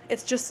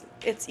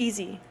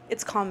easy.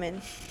 It's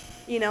common.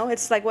 You know,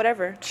 it's like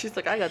whatever. She's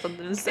like, I got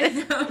something to say.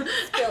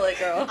 Spill it,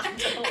 girl.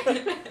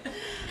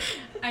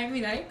 I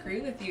mean, I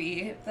agree with you,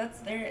 E. If that's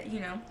their,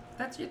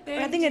 that's your thing.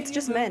 I think it's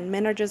just men.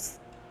 Men are just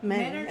men,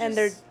 Men are and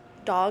they're just-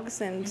 dogs.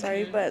 And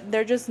sorry, but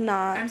they're just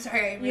not. I'm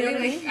sorry, I You know really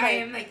what I mean? I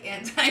am like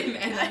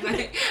anti-men. I'm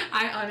like,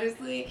 I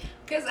honestly,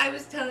 because I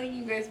was telling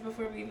you guys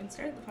before we even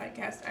started the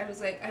podcast, I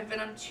was like, I've been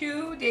on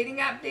 2 dating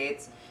app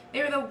dates.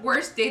 They were the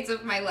worst dates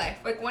of my life.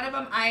 Like one of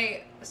them,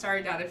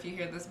 sorry, Dad, if you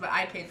hear this, but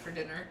I paid for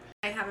dinner.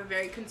 I have a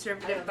very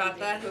conservative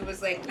Bata who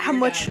was like, How "Your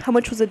much? dad." How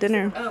much was the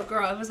dinner? Oh,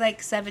 girl, it was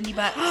like $70.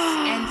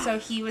 And so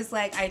he was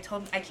like, I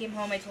came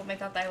home, I told my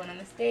Tata I went on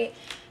this date,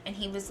 and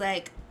he was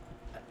like,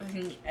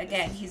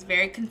 again, he's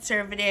very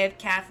conservative,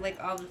 Catholic,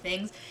 all the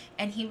things,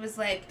 and he was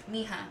like,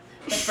 Mija,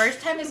 the first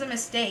time is a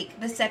mistake,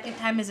 the second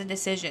time is a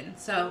decision.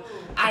 So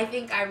I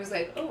think I was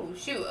like, oh,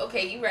 shoot,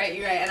 okay, you're right.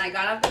 And I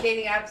got off the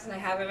dating apps, and I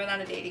haven't been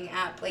on a dating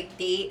app, like,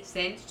 date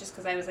since, just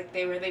because I was like,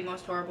 they were the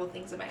most horrible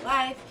things in my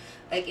life.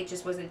 Like, it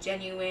just wasn't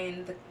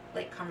genuine. The,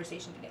 like,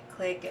 conversation didn't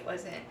click. It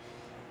wasn't...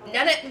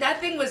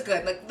 Nothing was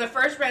good. Like, the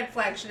first red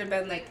flag should have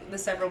been, like, the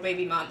several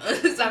baby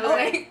mamas. I was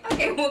like,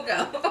 okay, we'll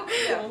go.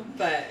 Yeah.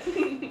 But...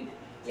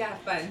 yeah,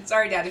 fun.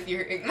 Sorry, Dad, if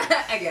you're hearing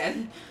that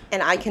again.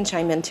 And I can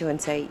chime in too and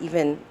say,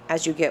 even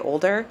as you get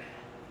older,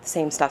 the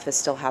same stuff is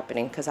still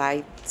happening. Because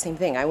same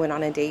thing. I went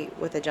on a date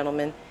with a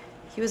gentleman.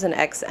 He was an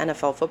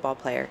ex-NFL football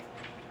player.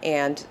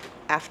 And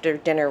after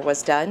dinner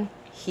was done,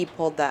 he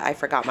pulled the I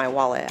forgot my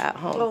wallet at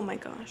home. Oh my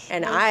gosh.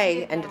 And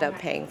I ended up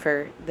paying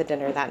for the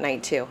dinner that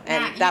night too.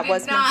 And Matt, that you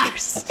was did my not.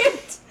 first.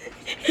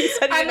 He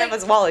said he didn't have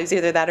his wallet. It was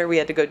either that or we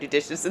had to go do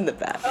dishes in the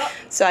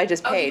bath. So I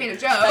just paid. You made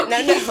a joke. But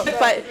no.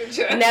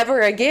 But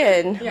never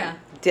again Yeah.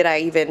 did I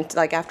even,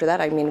 like, after that,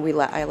 I mean,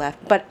 I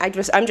left. But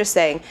I'm just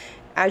saying,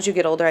 as you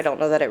get older, I don't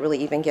know that it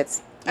really even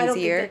gets I don't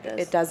think easier. it does.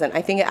 It doesn't.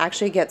 I think it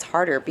actually gets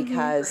harder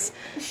because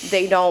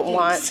they don't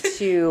want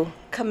to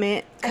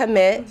Commit.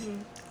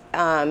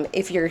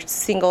 if you're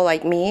single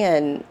like me,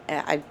 and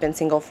I've been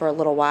single for a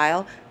little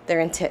while,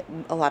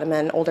 a lot of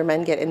men, older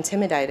men, get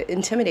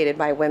intimidated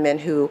by women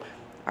who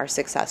are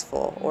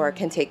successful or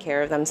can take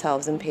care of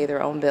themselves and pay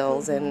their own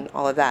bills and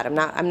all of that.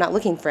 I'm not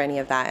looking for any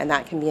of that, and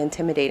that can be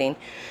intimidating.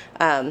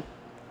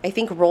 I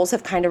think roles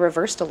have kind of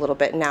reversed a little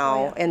bit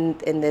now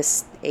in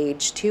this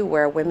age too,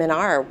 where women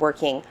are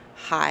working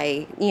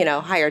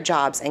higher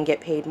jobs and get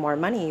paid more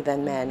money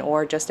than men,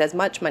 or just as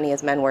much money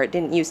as men, where it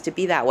didn't used to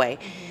be that way.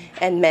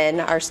 And men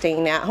are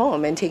staying at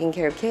home and taking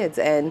care of kids.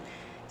 And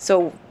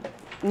so,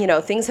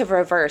 things have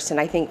reversed, and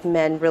I think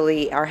men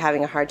really are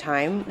having a hard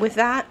time with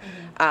that,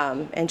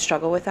 and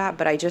struggle with that.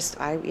 But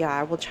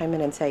I will chime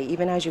in and say,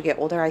 even as you get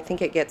older, I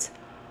think it gets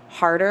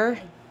harder,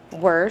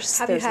 worse.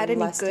 Have you had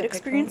any good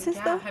experiences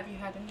though? Have you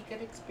had any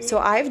good experiences? So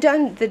I've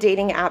done the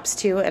dating apps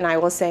too, and I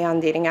will say on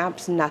dating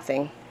apps,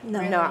 nothing.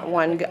 No. Not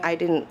one.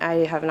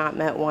 I have not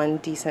met one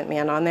decent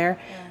man on there,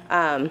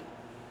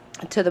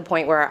 to the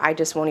point where I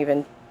just won't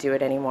even do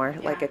it anymore.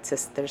 Yeah. Like, it's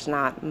just, there's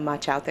not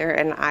much out there.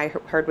 And I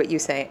heard what you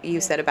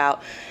said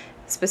about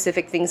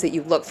specific things that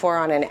you look for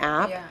on an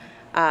app.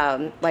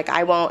 Yeah. Like,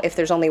 I won't, if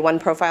there's only one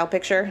profile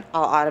picture,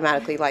 I'll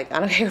automatically, like, I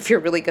don't care if you're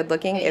really good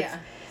looking. If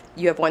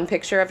you have one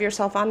picture of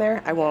yourself on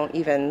there, I won't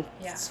even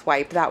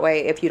swipe that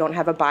way. If you don't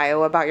have a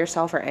bio about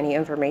yourself or any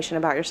information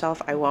about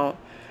yourself, I won't.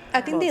 I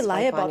think they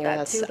lie swipe on about you. that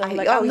That's- too. Though. I-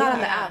 Like, oh, I'm not on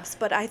yeah. the apps,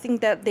 but I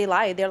think that they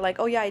lie. They're like,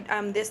 oh yeah,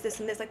 I'm this,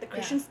 and this, like the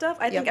Christian stuff.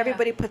 I think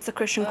everybody puts a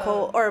Christian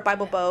quote or a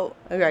Bible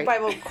Right.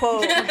 Bible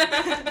quote.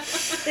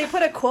 They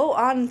put a quote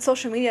on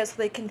social media so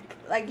they can,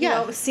 like,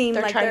 seem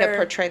they're like trying to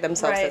portray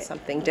themselves right. as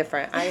something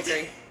different.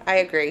 I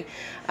agree.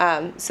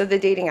 So the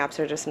dating apps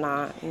are just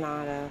not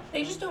a.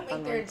 They just don't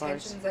make their unlike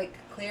ours. intentions like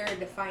clear or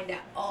defined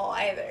at all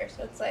either.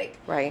 So it's like,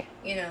 Right.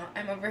 you know,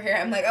 I'm over here,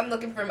 I'm like, I'm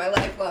looking for my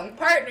lifelong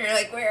partner.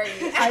 Like, where are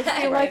you I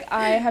at? feel like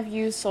I have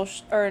used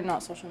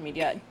not social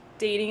media,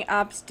 dating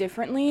apps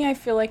differently. I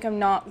feel like I'm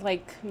not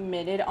like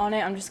committed on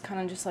it. I'm just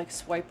kind of just like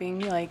swiping,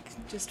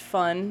 like just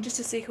fun, Just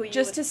to see who you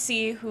just to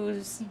see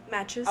who's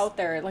matches. out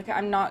there. Like I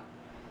don't know.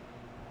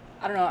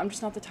 I'm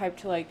just not the type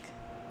to like.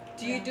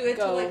 Do you do it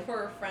go. to like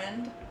for a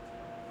friend?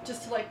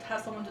 Just to like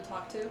have someone to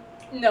talk to?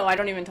 No, I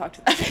don't even talk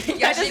to them.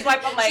 Yeah, I just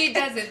swipe on like. she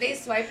does it. They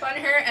swipe on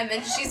her, and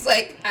then she's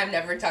like, I'm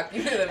never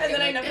talking to them. And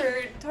then I again.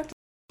 never talk to.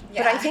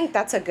 But I think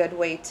that's a good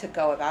way to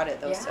go about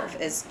it, though, Yeah. Soph,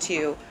 is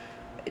to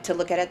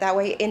look at it that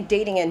way in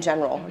dating in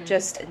general,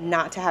 just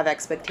not to have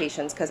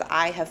expectations, because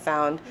I have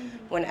found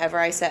whenever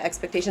I set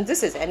expectations,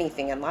 this is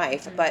anything in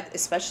life, but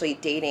especially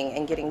dating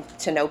and getting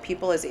to know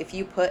people, is if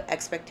you put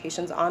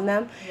expectations on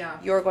them, Yeah.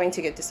 you're going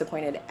to get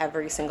disappointed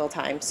every single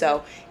time.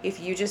 So if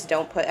you just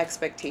don't put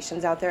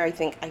expectations out there, I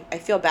think I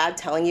feel bad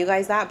telling you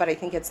guys that, but I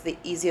think it's the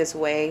easiest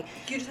way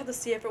You just have to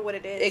see it for what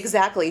it is.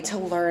 exactly to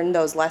learn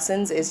those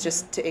lessons, is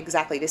just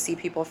to see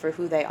people for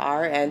who they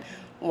are. And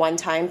one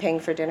time paying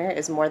for dinner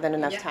is more than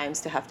enough Yeah.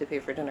 times to have to pay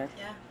for dinner.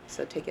 Yeah.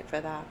 So take it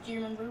for that. Do you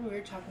remember we were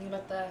talking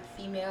about the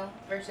female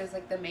versus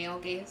like the male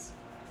gaze?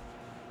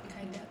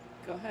 Kind of.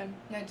 Go ahead.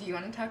 No, do you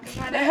want to talk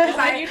about it?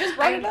 'Cause You just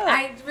brought it up.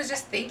 I was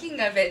just thinking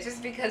of it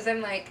just because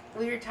I'm like,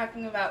 we were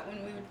talking about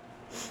when we would,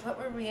 what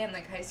were we in,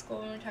 like high school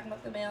when we were talking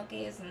about the male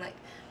gaze and like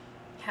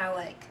how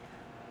like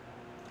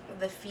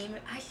the female,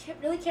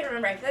 really can't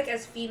remember. I feel like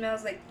as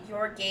females, like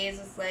your gaze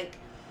is like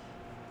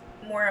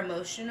more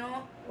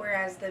emotional,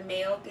 whereas the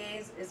male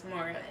gaze is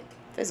more like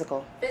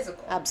Physical.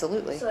 physical.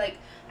 Absolutely. So like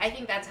I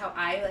think that's how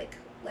I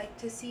like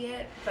to see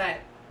it, but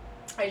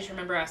I just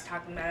remember I was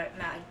talking about it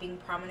not like being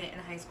prominent in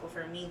high school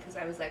for me because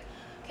I was like,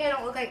 okay, I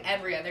don't look like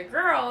every other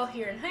girl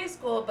here in high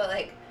school, but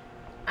like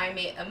I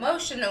may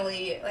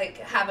emotionally like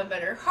have a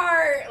better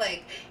heart,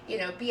 like, you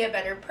know, be a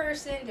better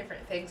person,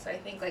 different things. So I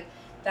think like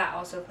that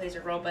also plays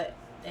a role, but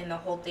in the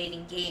whole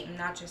dating game,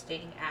 not just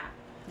dating app.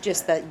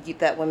 Just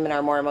that women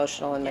are more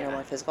emotional and men are Yeah.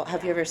 more physical.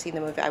 Have you ever seen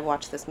the movie? I've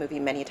watched this movie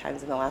many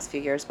times in the last few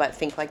years, but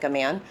Think Like a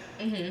Man.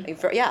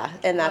 Mm-hmm. Yeah,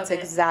 and that's Love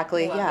it.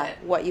 exactly Love it.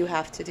 what you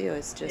have to do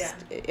is just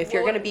if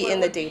you're What- going to be what in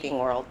the would- dating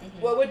world.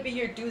 What would be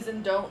your do's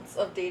and don'ts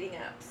of dating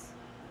apps?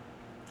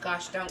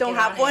 Gosh, don't Don't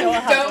get have on one. it. Don't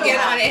have Don't one.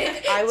 get on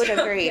it. I would Don't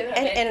agree. get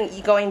on it.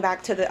 And going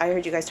back to I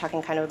heard you guys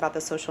talking kind of about the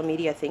social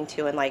media thing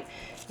too, and like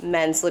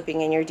men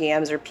slipping in your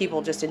DMs or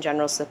people just in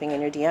general slipping in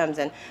your DMs.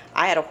 And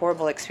I had a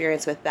horrible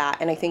experience with that.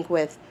 And I think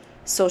with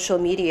social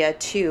media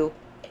too,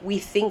 we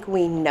think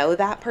we know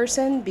that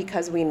person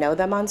because we know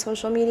them on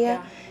social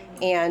media.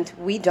 And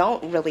we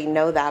don't really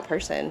know that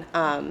person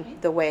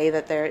the way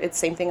that it's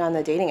same thing on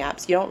the dating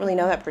apps. You don't really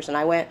know that person.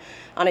 I went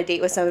on a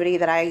date with somebody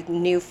that I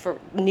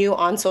knew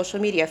on social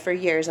media for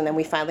years, and then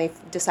we finally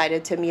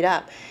decided to meet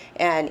up.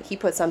 And he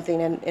put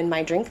something in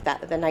my drink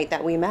the night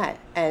that we met,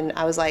 and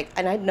I was like,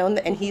 and I'd known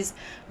that, and he's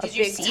a Did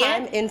you big see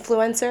time it?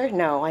 influencer.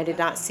 No, I did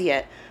not see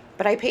it,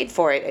 but I paid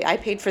for it. I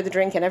paid for the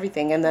drink and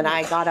everything, and then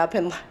I got up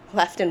and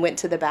left and went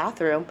to the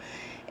bathroom,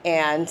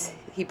 and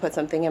he put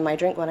something in my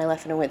drink when I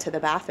left and went to the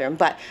bathroom.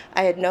 But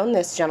I had known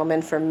this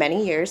gentleman for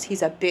many years.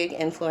 He's a big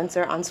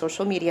influencer on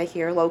social media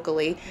here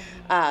locally.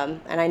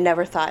 And I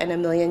never thought in a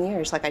million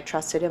years, like I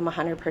trusted him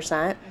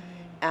 100%.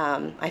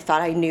 I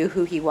thought I knew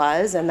who he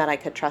was and that I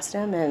could trust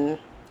him. And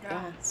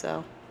yeah,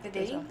 so The those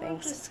are dating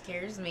world things. just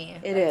scares me.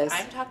 It Like, is.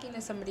 I'm talking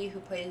to somebody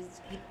who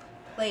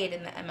played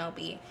in the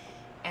MLB,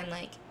 and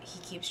like he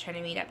keeps trying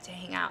to meet up to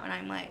hang out, and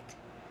I'm like,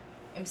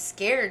 I'm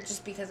scared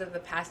just because of the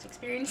past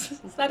experiences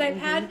that I've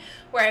had,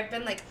 where I've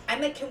been like,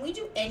 I'm like, can we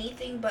do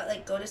anything but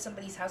like go to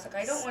somebody's house? Like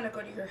I don't want to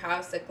go to your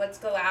house. Like let's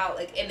go out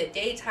like in the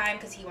daytime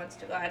because he wants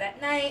to go out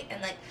at night and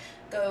like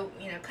go,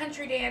 you know,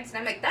 country dance. And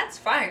I'm like, that's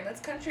fine. Let's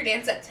country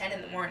dance at 10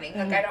 in the morning.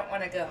 Like I don't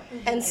want to go.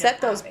 And you set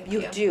know, those, out with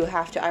you do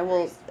have to, I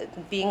will,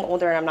 being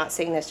older, and I'm not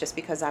saying this just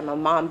because I'm a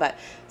mom, but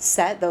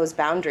set those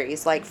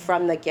boundaries, like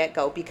from the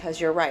get-go, because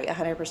you're right,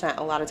 100%.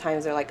 A lot of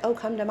times they're like, oh,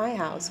 come to my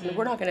house.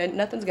 We're not going to,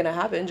 nothing's going to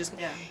happen. Just,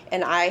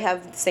 and I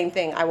have the same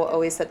thing. I will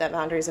always set that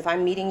boundaries. If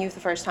I'm meeting you the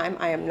first time,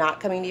 I am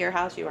not coming to your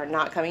house. You are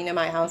not coming to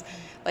my house.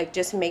 Like,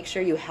 just make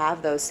sure you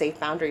have those safe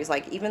boundaries.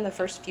 Like, even the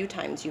first few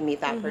times you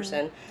meet that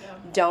person,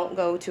 don't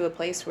go to a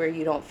place where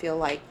you don't feel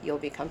like you'll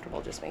be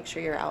comfortable. Just make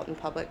sure you're out in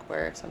public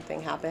where if something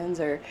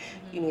happens or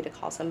you need to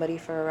call somebody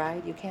for a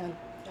ride, you can.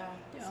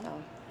 Yeah.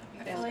 So,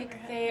 I feel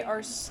like they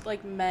are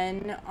like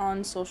men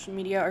on social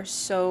media are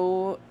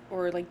so,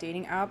 or like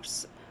dating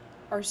apps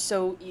are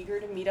so eager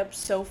to meet up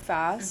so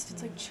fast.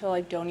 It's like, chill, I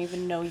don't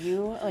even know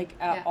you like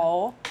at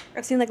all.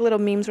 I've seen like little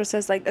memes where it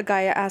says like a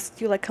guy asks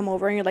you like come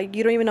over and you're like,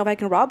 you don't even know if I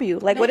can rob you.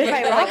 Like what if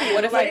I rob you?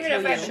 What if I Even kill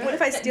if I you? should- What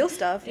if I steal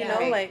stuff? You Yeah. know,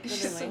 Right.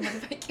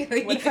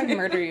 like What if I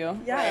murder you?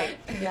 yeah.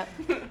 yep.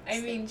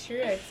 I mean,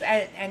 sure,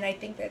 and I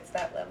think that's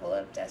that level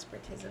of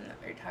despotism that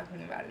we're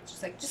talking about. It's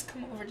just like, just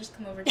come over, just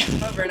come over, just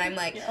come over, and I'm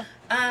like,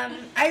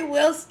 I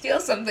will steal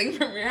something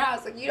from your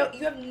house. Like you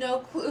have no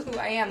clue who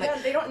I am. Like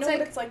Yeah, they don't know it's what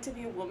like- it's like to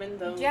be a woman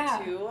though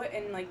Yeah. too,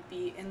 and like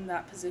be in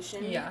that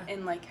position Yeah.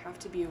 and like have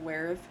to be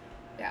aware of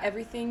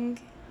everything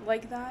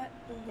like that.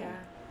 Yeah.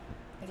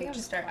 I think I'll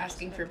just start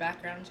asking for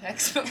background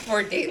checks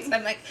before dates.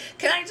 I'm like,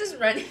 can I just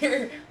run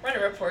a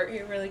report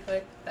here really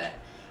quick? But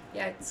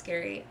yeah, it's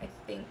scary. I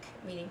think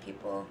meeting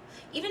people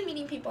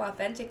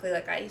authentically.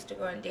 Like I used to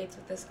go on dates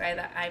with this guy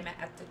that I met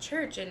at the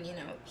church, and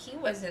he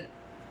wasn't,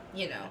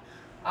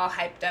 all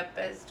hyped up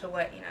as to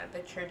what the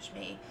church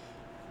may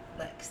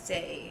like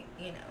say.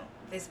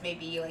 This may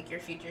be like your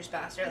future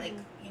spouse, or like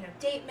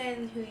date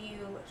men who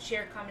you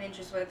share common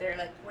interests with, or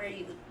like where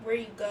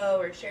you go,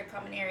 or share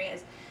common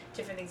areas,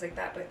 different things like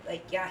that. But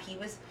like he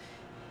was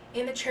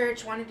in the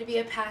church, wanted to be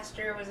a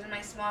pastor, was in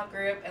my small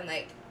group, and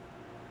like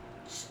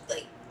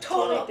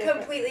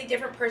completely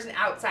different person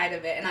outside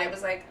of it. And I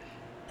was like,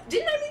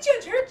 didn't I meet you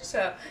at church?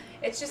 So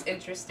it's just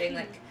interesting,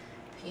 like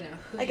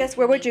I guess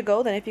where would you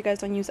go then if you guys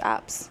don't use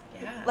apps?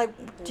 Yeah. Like,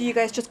 do you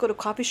guys just go to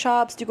coffee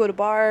shops? Do you go to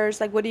bars?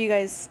 Like, what do you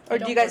guys, or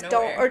do you guys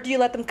don't, or do you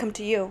let them come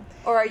to you,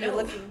 or are you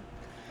looking?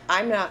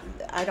 I'm not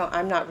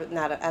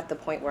at the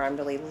point where I'm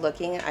really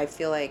looking. I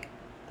feel like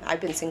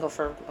I've been single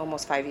for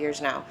almost 5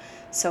 years now.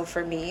 So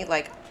for me,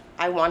 like,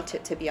 I want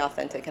it to be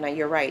authentic. And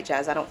you're right,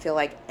 Jazz. I don't feel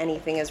like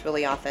anything is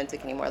really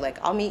authentic anymore.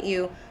 Like, I'll meet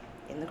you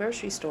in the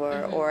grocery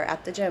store or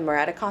at the gym or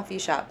at a coffee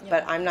shop,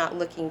 but I'm not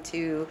looking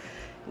to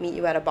meet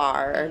you at a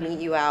bar or meet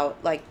you out,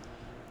 like,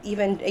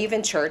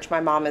 even church. My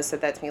mom has said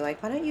that to me,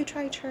 like, why don't you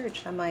try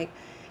church? I'm like,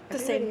 the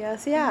same.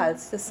 Yes, yeah,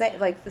 it's the same.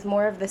 Like, it's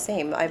more of the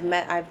same. I've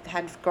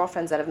had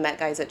girlfriends that have met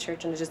guys at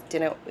church, and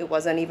it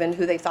wasn't even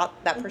who they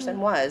thought that person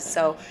was.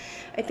 So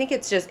I think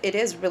it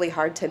is really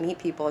hard to meet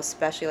people,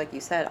 especially like you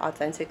said,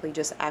 authentically,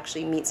 just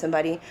actually meet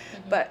somebody,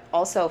 but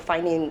also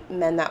finding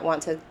men that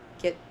want to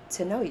get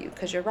to know you,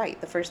 because you're right.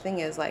 The first thing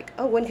is like,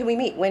 oh, when can we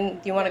meet? When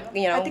do you want to,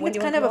 I think it's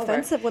kind of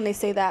offensive when they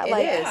say that. It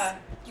like, is.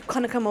 You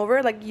kind of come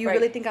over, like, you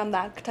really think I'm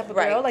that type of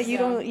girl? Like, you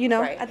don't,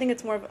 Right. I think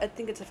it's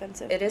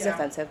offensive. It is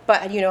offensive.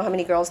 But you know how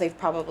many girls they've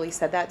probably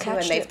said that to,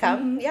 and they've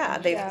come? Yeah,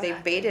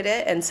 they've baited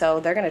it, and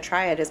so they're going to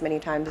try it as many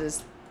times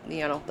as,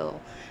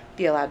 they'll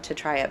be allowed to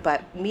try it.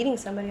 But meeting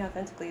somebody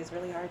authentically is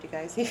really hard, you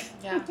guys.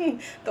 Yeah.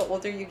 The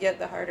older you get,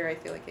 the harder I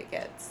feel like it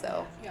gets,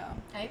 so. Yeah.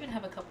 I even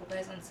have a couple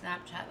guys on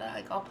Snapchat that,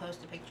 like, I'll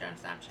post a picture on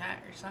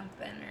Snapchat or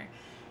something,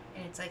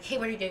 and it's like, hey,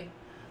 what are you doing?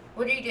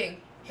 What are you doing?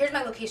 Here's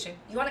my location.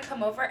 You want to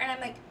come over? And I'm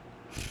like,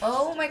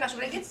 oh my gosh,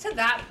 when it gets to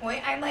that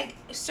point, I'm like,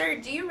 sir,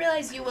 do you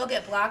realize you will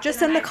get blocked? Just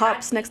send the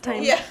cops next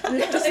time. Yeah.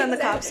 Just send the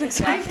cops next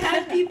time. I've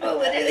had people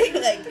literally,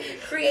 like,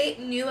 create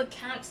new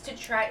accounts to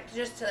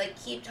like,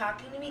 keep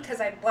talking to me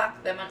because I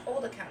blocked them on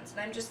old accounts.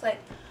 And I'm just like,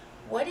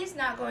 what is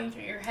not going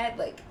through your head?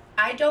 Like,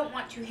 I don't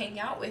want to hang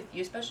out with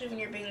you, especially when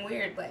you're being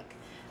weird. Like,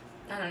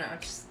 I don't know.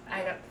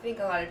 I don't think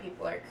a lot of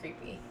people are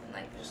creepy and,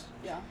 like, just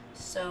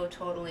so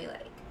totally,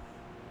 like,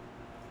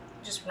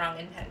 just wrong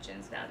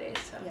intentions nowadays.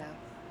 So. Yeah.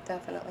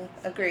 Definitely.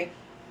 Agree.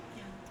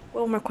 Yeah.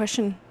 One more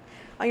question.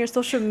 On your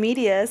social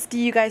medias, do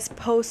you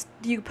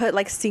put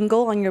like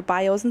single on your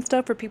bios and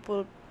stuff for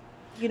people,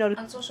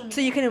 on social media?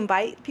 So you can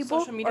invite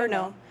people, Social media, or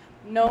no?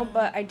 No,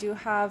 but I do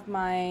have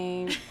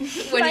my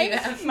What do you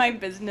have? my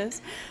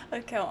business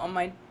account on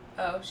my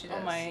She does.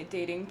 on my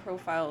dating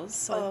profiles,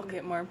 so I can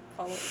get more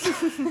followers.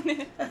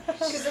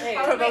 She's a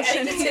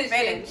promotion. advantage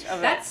Advantage of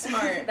it. That's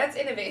smart. That's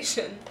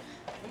innovation.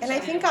 And I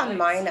think on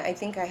mine, I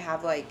think I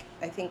have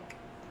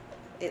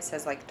it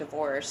says like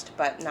divorced,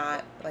 but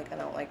not like, I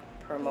don't like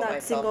promote Not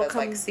myself single as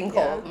like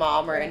single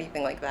mom or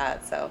anything like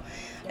that. So,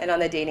 and on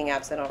the dating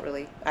apps,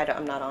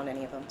 I'm not on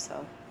any of them.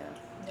 So, yeah.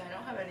 Yeah, I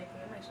don't have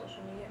anything on my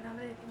social media now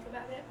that I think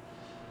about it.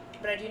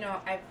 But I do know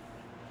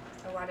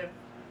a lot of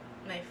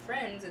my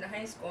friends in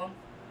high school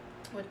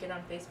would get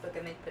on Facebook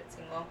and they'd put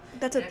single.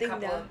 That's a and thing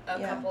couple now.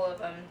 couple of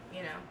them,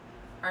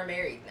 are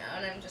married now,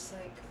 and I'm just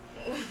like,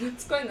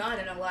 what's going on?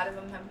 And a lot of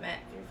them have met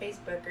through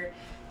Facebook or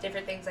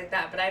different things like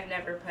that, but I've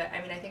never put,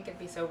 I think it'd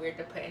be so weird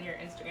to put in your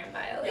Instagram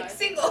bio, like,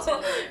 single,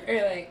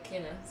 or like,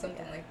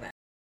 something like that.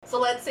 So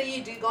let's say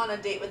you do go on a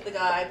date with the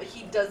guy, but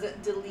he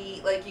doesn't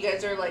delete, like, you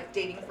guys are, like,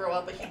 dating for a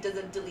while, but he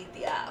doesn't delete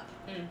the app.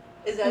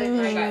 Is that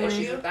I got an issues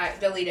issue? with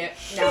that. Delete it.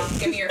 No,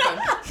 give me your phone.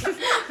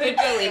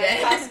 Delete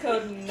it.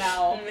 Passcode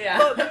now.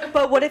 Yeah.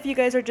 But what if you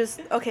guys are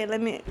just, okay,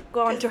 let me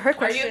go on to her Are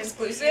question. you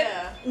exclusive?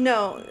 Yeah.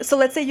 No. So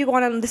let's say you go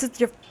on, this is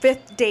your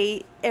 5th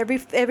date.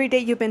 Every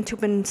date you've been to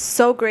been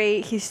so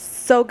great. He's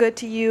so good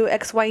to you,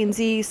 X, Y, and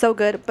Z, so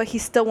good, but he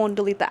still won't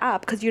delete the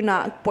app because you're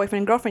not boyfriend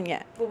and girlfriend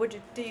yet. What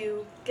do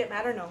you get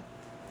mad or no?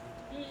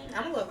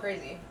 I'm a little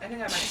crazy. I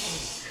think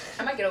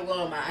I might get a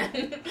little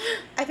mad.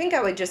 I think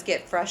I would just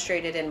get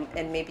frustrated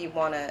and maybe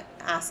want to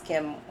ask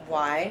him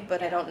why,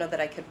 but I don't know that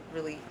I could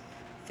really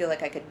feel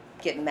like I could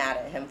get mad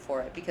at him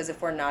for it, because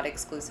if we're not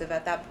exclusive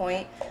at that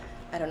point,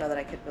 I don't know that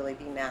I could really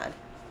be mad.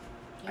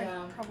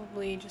 Yeah. I'd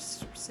probably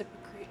just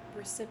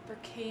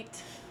reciprocate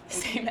the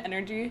same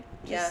energy.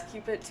 Just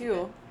keep it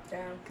too.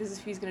 Yeah. Because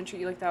if he's gonna treat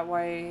you like that,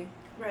 why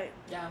Right.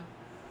 Yeah.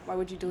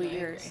 would you delete No,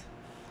 I yours?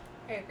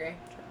 agree. I agree.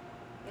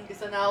 Okay,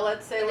 so now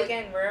let's say, But like,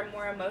 again, we're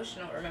more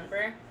emotional,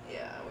 remember?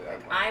 yeah, we are.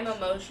 Like, I'm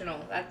emotional.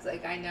 That's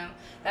like, I know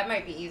that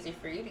might be easy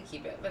for you to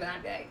keep it, but then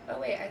I'd be like, oh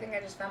wait, I think I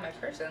just found my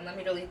person. Let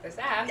me delete this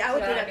app. Yeah, I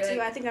would So do then I'd that be too.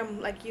 like, I think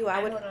I'm like you. I'm a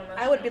I little would be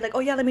emotional. like, oh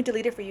yeah, let me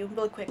delete it for you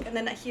really quick, and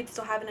then he'd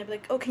still have it, and I'd be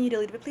like, oh, can you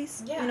delete it,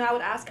 please? Yeah. You know, I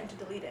would ask him to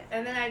delete it.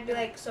 And then I'd be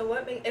like, so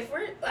what? If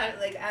we're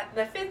like at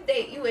the 5th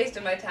date, you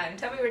wasted my time.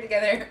 Tell me we're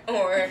together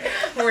or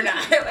we're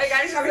not. Like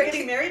I'm just Are we like,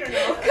 getting married or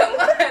no? come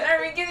on,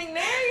 are we getting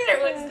married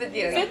or what's the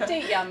deal? 5th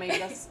date, yeah, maybe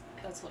that's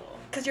little.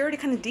 Because you're already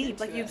kind of deep.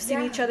 Like, you've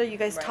seen Yeah. each other, you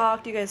guys Right.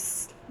 talked, you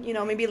guys, you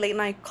know, maybe late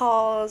night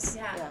calls,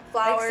 Yeah.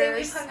 flowers. Like say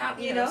we've hung out,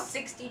 you know, know?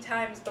 60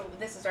 times, but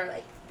this is our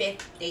like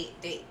 5th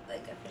date,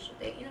 like official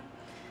date. You know,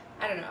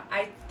 I don't know.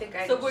 I think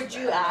I. So just would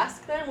you rather-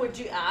 ask them? Would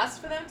you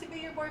ask for them to be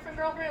your boyfriend,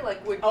 girlfriend?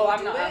 Like, would you Oh, I'm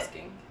do not it?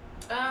 asking.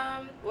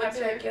 I'd What's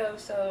be like, yo,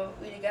 so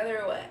we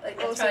together or what? Like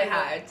that's Oh, so probably you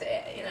how would- I'd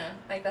say it. You know,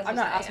 like that's. I'm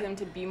just not how I asking am.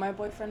 them to be my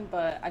boyfriend,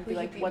 but I'd be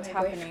Will you like, be what's my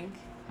boyfriend? happening?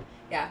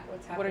 Yeah.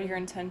 What's happening? What are your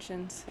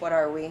intentions? What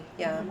are we?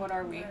 Yeah. What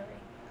are we?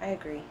 I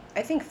agree.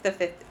 I think the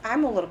 5th,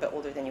 I'm a little bit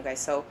older than you guys,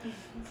 so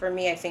for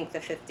me, I think the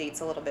 5th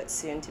date's a little bit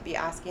soon to be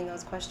asking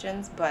those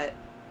questions, but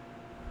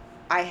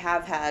I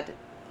have had,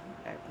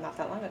 not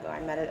that long ago,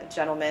 I met a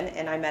gentleman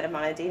and I met him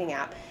on a dating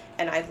app,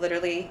 and I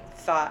literally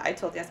thought, I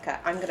told Jessica,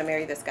 I'm going to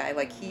marry this guy.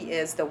 Like, he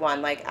is the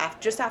one, like,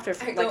 just after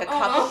I like go, a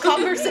couple "Aw."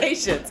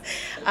 conversations.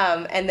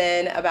 And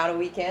then about a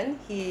weekend,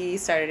 he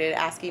started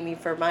asking me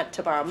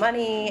to borrow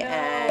money,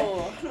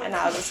 and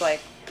I was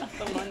like, Not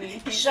the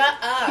money. Shut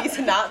up. he's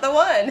not the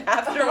one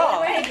after all.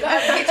 Oh my God,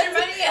 get your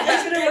money up.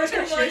 Get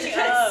your money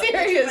up.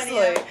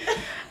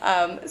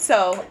 Seriously.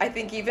 So I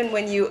think even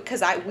when you,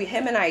 because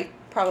him and I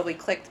probably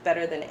clicked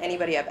better than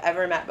anybody I've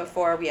ever met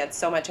before. We had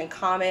so much in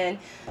common.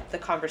 The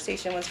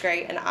conversation was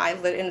great, and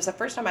it was the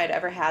first time I'd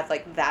ever had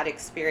like that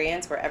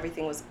experience where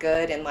everything was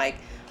good and like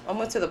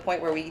almost to the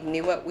point where we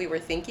knew what we were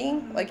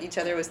thinking, like each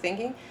other was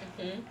thinking.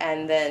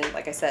 And then,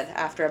 like I said,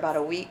 after about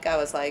a week, I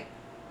was like,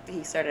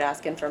 he started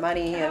asking for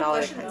money and all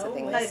those kinds of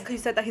things. Because you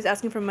said that he's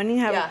asking for money.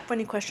 I have Yeah. a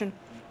funny question.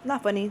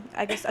 Not funny.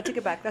 I guess I take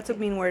it back. That's a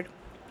mean word.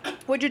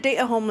 Would you date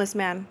a homeless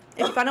man?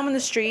 If you found him on the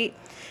street,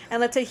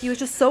 and let's say he was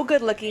just so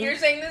good looking. You're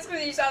saying this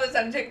because you saw this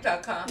on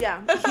TikTok, huh?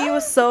 Yeah, he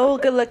was so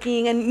good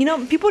looking, and you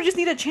know, people just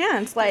need a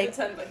chance. Like,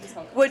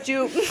 would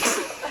you?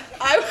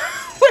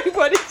 Wait,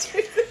 what did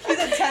you say? He's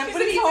a 10,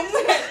 but he's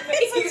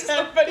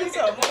homeless. But he's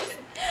homeless.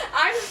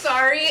 I'm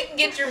sorry,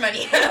 get your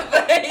money up.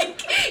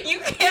 Like, you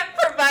can't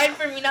provide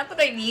for me. Not that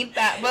I need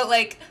that, but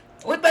like,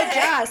 what the But heck?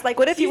 yes, like,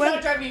 what if he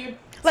went?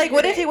 Like,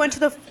 what if he went to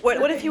the?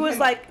 What if he was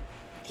like?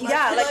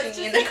 Yeah, like,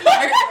 in the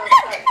car.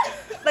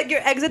 like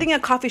you're exiting a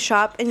coffee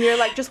shop and you're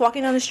like just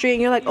walking down the street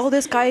and you're like, oh,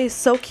 this guy is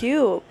so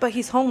cute, but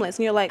he's homeless,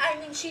 and you're like, I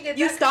mean, she did.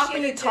 you that 'cause stop she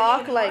and had you a talk,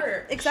 genuine like,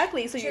 heart.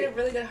 exactly. So She had a you,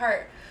 really good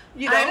heart.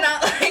 you know, I'm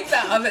not like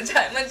that all the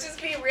time. Let's just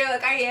be real.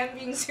 Like, I am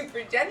being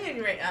super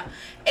genuine right now.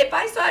 If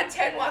I saw a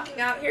 10 walking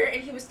out here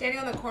and he was standing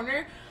on the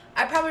corner,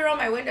 I'd probably roll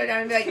my window down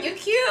and be like, you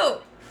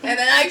cute. And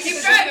then I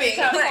keep driving.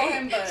 Like,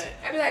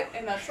 I'd be like,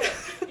 And that's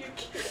it.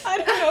 I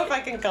don't know if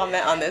I can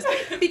comment on this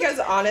because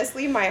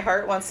honestly, my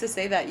heart wants to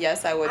say that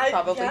yes, I would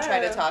probably try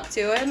to talk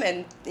to him,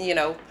 and you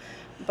know,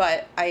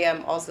 but I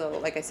am also,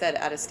 like I said,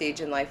 at a stage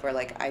in life where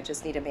like I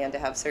just need a man to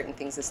have certain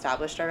things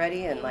established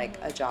already, and like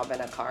a job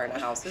and a car and a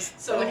house is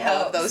So it all of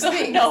helps. those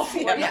things. No,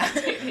 Yeah.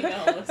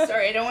 yeah.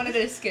 Sorry, I don't want to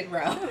go to Skid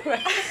Row.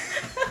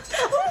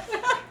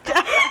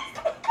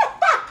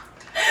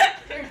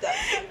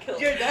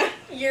 You're done.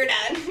 You're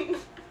done.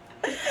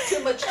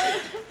 Too much.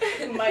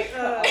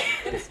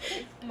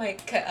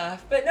 Might cut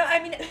off. But no,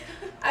 I mean,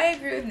 I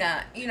agree with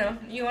Nat. You know,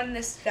 you want an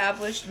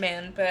established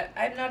man, but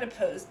I'm not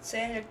opposed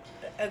to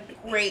a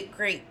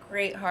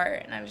great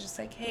heart. And I was just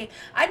like, hey,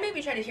 I'd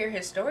maybe try to hear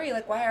his story.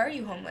 Like, why are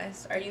you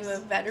homeless? Are you a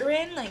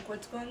veteran? Like,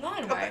 what's going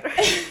on? Why?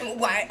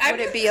 Why? Would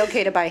it be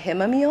okay to buy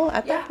him a meal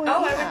at Yeah. that point?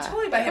 Oh, I would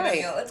totally buy him a Right.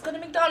 meal. Let's go to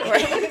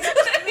McDonald's.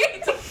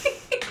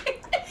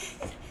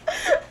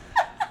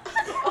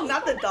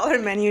 not the dollar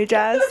menu,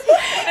 Jazz.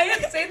 I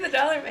didn't say the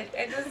dollar menu.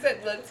 I just said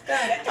let's go.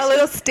 A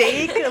little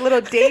steak, a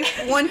little date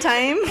one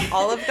time.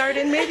 Olive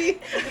Garden, maybe.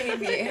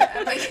 Maybe.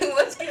 I'm like,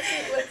 let's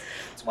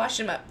wash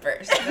him up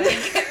first.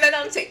 And then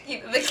I'll take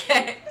you to the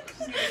cat.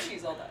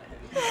 Cheese all that.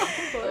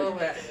 Oh my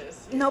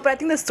goodness. No, but I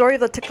think the story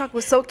of the TikTok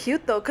was so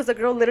cute though, because the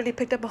girl literally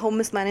picked up a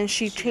homeless man and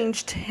she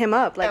changed him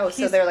up. Like, Oh,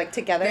 so they're like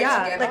together.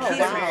 yeah, together. like Oh,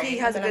 wow. he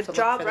has a I'm gonna have good to look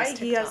job, for this right?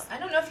 He has. TikTok. I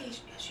don't know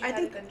if she I had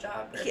think a good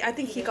job. I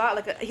think he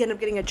got he ended up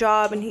getting a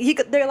job and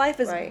their life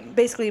is Right.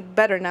 basically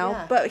better now.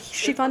 Yeah. But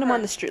she found him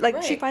on the street,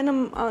 like she Right. found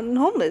him on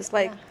homeless,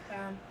 like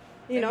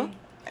you know.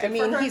 I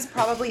mean, he's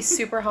probably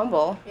super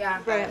humble. Yeah.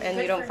 Right. And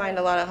Good you don't for find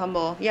him. a lot of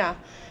humble. Yeah.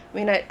 I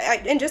mean,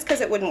 and just because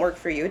it wouldn't work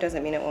for you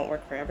doesn't mean it won't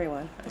work for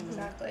everyone.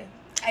 Exactly.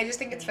 I just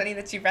think it's funny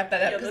that you brought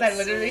that up Yeah, because I that's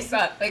literally sweet.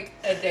 saw it like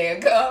a day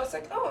ago. I was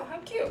like, oh, how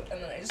cute.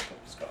 And then I just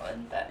kept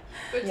scrolling. But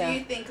Yeah. Do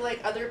you think like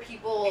other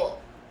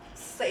people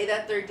say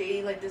that they're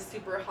dating like this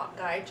super hot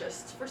guy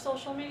just for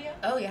social media?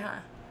 oh, yeah.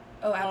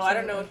 Oh, Oh, absolutely. I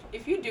don't know.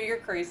 If you do, you're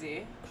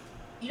crazy.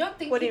 You don't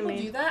think What do you people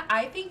mean? do that?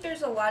 I think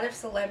there's a lot of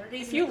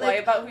celebrities. If you like, lie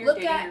about who you're look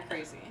dating, at, you're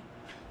crazy.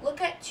 Look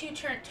at Two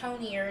Turnt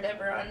Tony or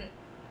whatever on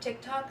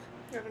TikTok.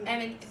 I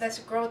mean, this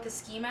girl with the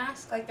ski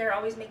mask, like, they're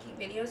always making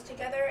videos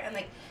together, and,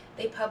 like,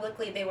 they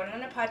went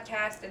on a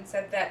podcast and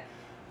said that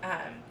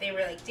they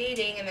were, like,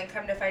 dating, and then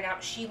come to find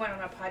out she went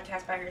on a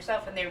podcast by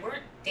herself, and they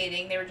weren't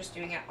dating, they were just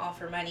doing it all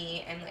for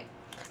money and, like,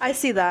 I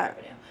see that.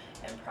 revenue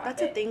and profit.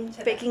 That's a thing.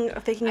 to Faking them. your I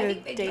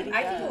think they do. dating.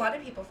 I think a lot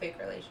of people fake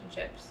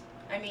relationships.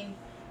 I mean,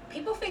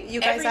 people fake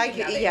You guys, everything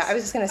nowadays. I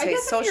was just gonna I say,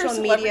 guess if you're a social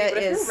celebrity, media but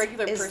if you're a is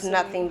regular person-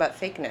 nothing but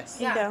fakeness.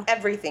 Yeah. Yeah.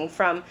 Everything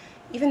from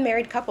even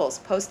married couples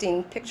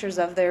posting pictures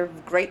of their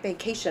great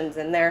vacations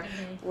and their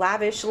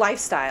lavish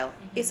lifestyle.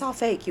 It's all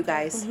fake, you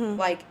guys.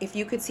 Like, if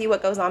you could see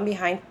what goes on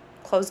behind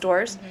closed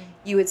doors,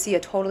 you would see a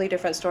totally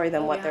different story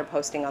than what yeah. they're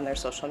posting on their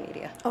social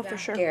media. Oh, Yeah. for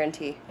sure.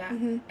 Guarantee. Yeah,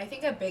 I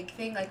think a big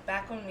thing, like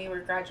back when we were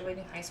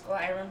graduating high school,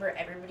 I remember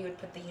everybody would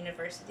put the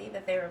university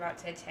that they were about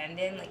to attend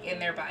in, like, in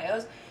their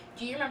bios.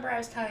 Do you remember I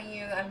was telling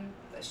you,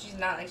 she's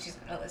not like she's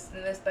gonna listen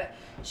to this, but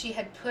she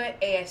had put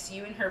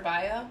ASU in her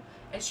bio,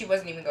 and she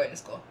wasn't even going to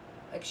school.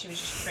 Like, she was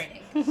just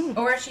training.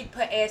 Or she'd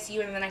put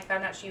ASU, and then I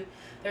found out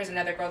there was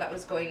another girl that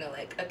was going to,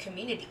 like, a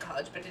community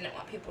college, but didn't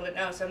want people to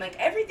know. So I'm like,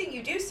 everything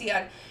you do see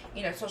on,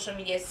 social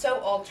media is so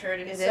altered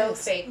and It so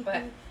is. fake,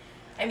 but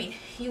I mean,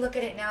 you look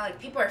at it now, like,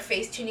 people are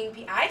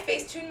face-tuning. I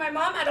face-tuned my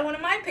mom out of one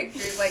of my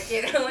pictures. Like,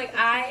 like,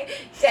 I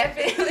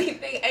definitely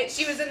think...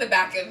 she was in the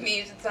back of me.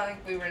 It's not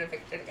like we were in a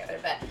picture together,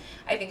 but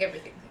I think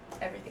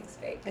everything's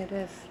fake. It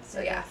is. So,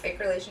 yeah, fake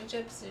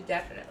relationships are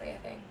definitely a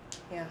thing,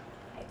 Yeah.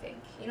 I think.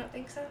 You don't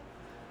think so?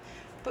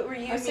 But were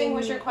you I saying,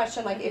 was mean, your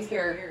question, like, I if think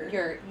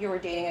they're you were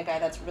dating a guy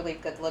that's really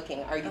good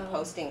looking, are you Oh.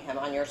 posting him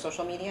on your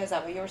social media? Is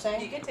that what you were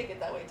saying? You can take it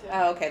that way too.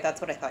 Oh, okay,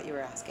 that's what I thought you were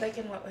asking. Like,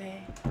 in what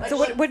way? Like, So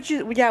what did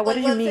you? Yeah, what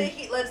did you mean?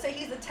 Let's say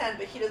he's a 10,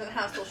 but he doesn't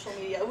have social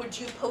media. Would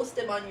you post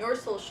him on your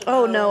social?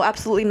 Oh media? no,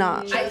 absolutely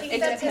not. I think It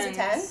that's He's a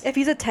 10? If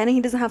he's a 10 and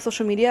he doesn't have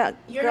social media,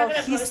 You're girl, not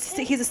gonna post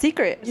him? he's a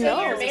secret. So No.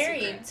 you're It's a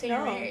married. secret. So you're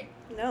No. married.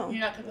 No.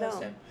 You're not gonna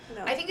post No. him.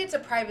 No. I think it's a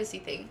privacy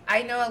thing.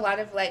 I know a lot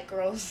of, like,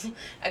 girls,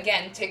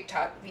 again,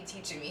 TikTok be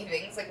teaching me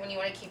things. Like, when you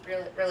want to keep your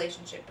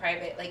relationship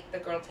private, like, the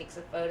girl takes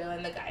a photo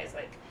and the guy's,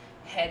 like,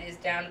 head is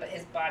down, but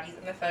his body's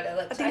in the photo.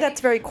 Like, I so think that's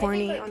very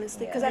corny, like,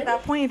 honestly. yeah. Because at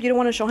that point, if you don't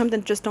want to show him,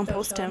 then just don't Don't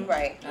post show him. him.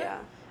 Right. Yeah.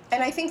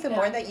 And I think the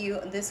more Yeah.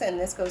 that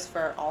this goes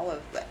for all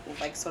of,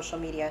 like, social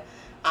media,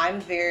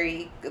 I'm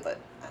very good, but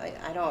I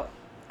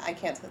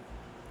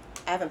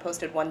haven't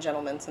posted one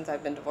gentleman since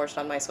I've been divorced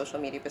on my social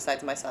media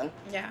besides my son.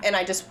 Yeah. And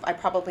I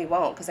probably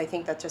won't, because I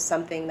think that's just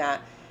something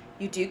that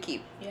you do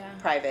keep Yeah.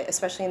 private,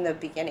 especially in the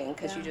beginning,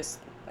 because you Yeah. just,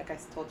 like I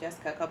told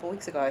Jessica a couple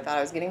weeks ago, I thought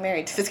I was getting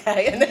married to this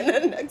guy, and then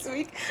the next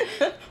week,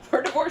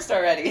 we're divorced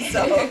already.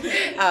 So,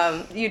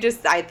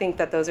 I think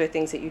that those are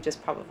things that you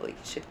just probably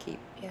should keep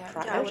Yeah.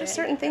 private. I Or would. just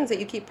certain things that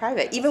you keep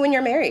private, even when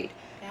you're married.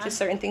 Yeah. Just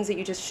certain things that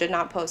you just should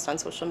not post on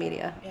social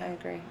media. Yeah. I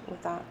agree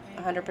with that,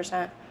 I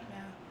 100%.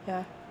 Yeah.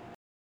 Yeah.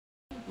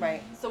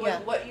 Right. So yeah.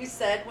 with what you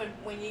said,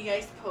 when you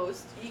guys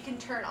post, you can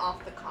turn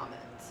off the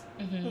comments,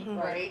 Mm-hmm.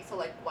 right? So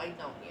like, why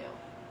don't you?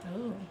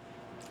 Oh.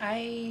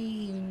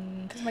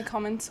 Because my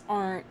comments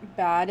aren't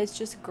bad. It's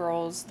just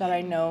girls that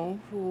I know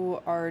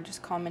who are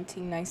just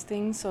commenting nice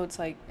things. So it's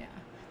like, Yeah.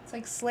 It's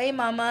like, slay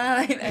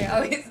mama. I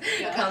always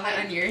comment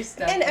on your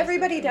stuff. And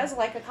everybody does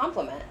like a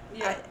compliment.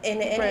 Yeah.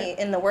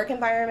 In the work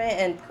environment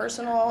and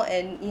personal,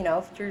 and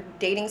if you're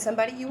dating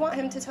somebody, you want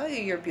him to tell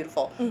you you're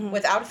beautiful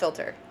without a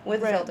filter,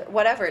 with a Right. filter,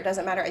 whatever. It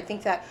doesn't matter. I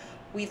think that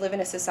we live in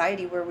a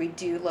society where we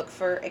do look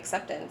for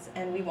acceptance,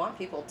 and we want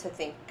people to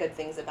think good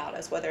things about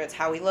us, whether it's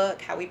how we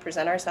look, how we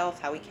present ourselves,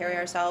 how we carry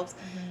ourselves.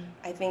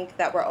 I think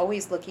that we're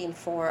always looking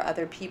for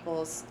other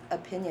people's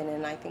opinion,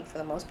 and I think for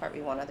the most part we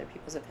want other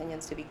people's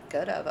opinions to be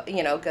good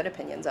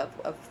opinions of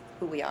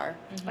who we are.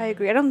 I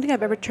agree. I don't think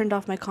I've ever turned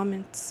off my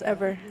comments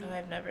ever. No,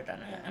 I've never done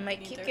it. I'm like,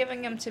 me keep neither.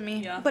 giving them to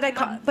me. yeah.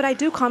 But I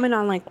do comment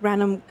on like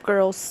random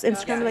girls'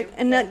 Instagram, Yeah. like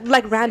and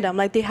like random,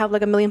 like they have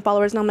like 1 million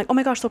followers, and I'm like, oh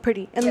my gosh, so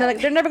pretty, and Yeah. they're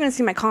like, they're never gonna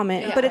see my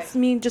comment, Yeah. but it's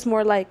me just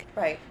more like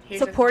Right.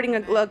 Here's a supporting a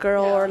compliment.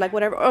 girl or Yeah. like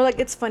whatever, or like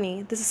it's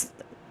funny. This is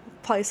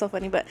probably so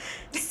funny, but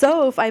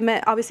Soph I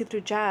met obviously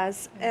through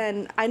Jazz,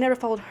 and I never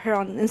followed her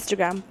on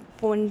Instagram.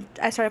 But when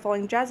I started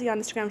following Jazzy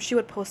on Instagram, she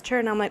would post her,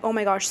 and I'm like, oh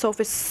my gosh,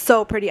 Soph is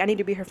so pretty. I need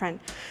to be her friend.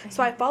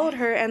 So I followed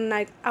her, and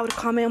like I would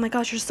comment, oh my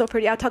gosh, you're so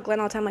pretty. I would tell Glenn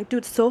all the time, like,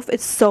 dude, Soph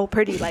is so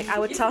pretty. Like I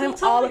would You tell him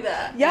still tell all. me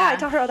that. Yeah, I Yeah.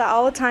 tell her that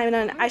all the time, and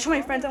then I show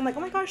my friends. I'm like, oh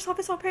my gosh, Soph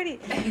is so pretty.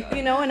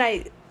 And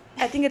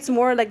I think it's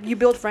more like you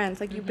build friends,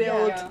 like you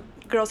build Yeah.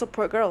 girls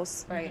support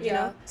girls. Right. You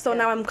know. So Yeah.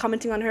 now I'm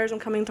commenting on hers. I'm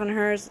commenting on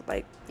hers.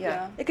 Like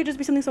Yeah. it could just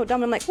be something so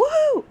dumb. I'm like,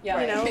 woohoo!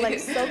 Yeah. You know, like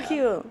so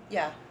cute.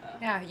 Yeah.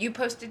 Yeah, you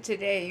posted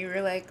today. You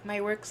were like,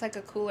 my work's like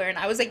a cooler. And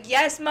I was like,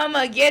 yes,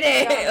 mama, get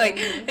it. Yeah. Like,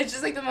 it's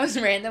just like the most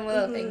random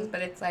little things, Mhm.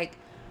 but it's like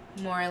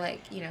more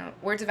like,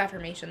 words of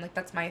affirmation. Like,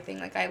 that's my thing.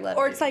 Like, I love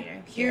Or to, it's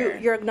like hear.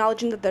 you're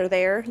acknowledging that they're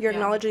there. You're Yeah.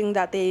 acknowledging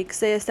that they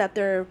exist. That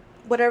they're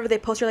whatever they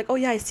post. You're like, oh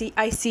yeah,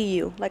 I see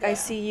you. Like I Yeah.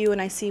 see you,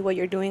 and I see what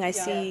you're doing. I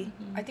Yeah. see.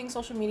 I think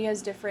social media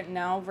is different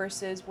now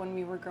versus when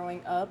we were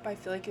growing up. I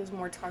feel like it was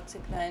more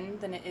toxic then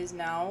than it is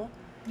now.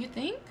 You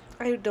think?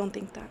 I don't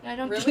think that. I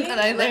don't Really? think that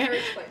Let her either.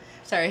 explain.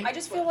 Sorry. I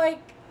just feel like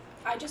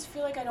I just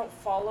feel like I don't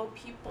follow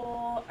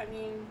people. I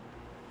mean,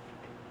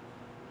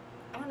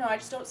 I don't know. I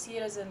just don't see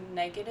it as a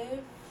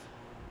negative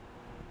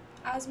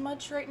as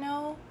much right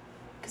now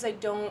because I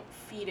don't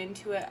feed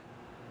into it.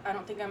 I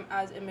don't think I'm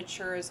as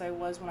immature as I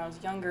was when I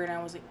was younger, and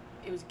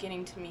it was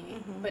getting to me.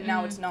 Mm-hmm. But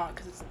now it's not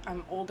because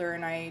I'm older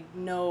and I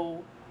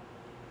know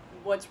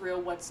what's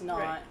real, what's not,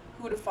 Right.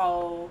 who to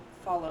follow.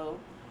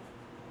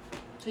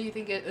 So you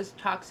think it was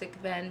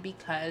toxic then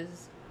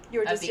because You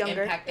were of just the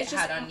younger. impact it It's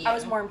just had on you? I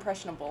was more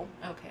impressionable.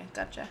 Okay,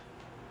 gotcha.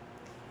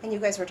 And you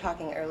guys were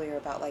talking earlier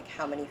about like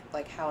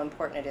how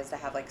important it is to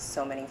have like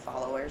so many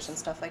followers and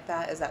stuff like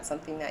that. Is that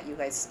something that you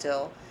guys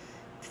still?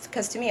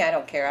 Because to me, I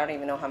don't care. I don't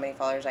even know how many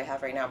followers I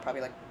have right now.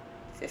 Probably like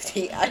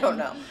 50. I don't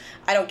know.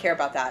 I don't care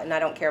about that, and I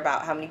don't care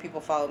about how many people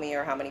follow me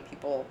or how many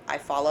people I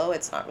follow.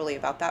 It's not really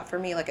about that for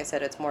me. Like I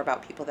said, it's more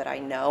about people that I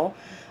know.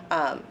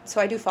 So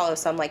I do follow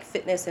some like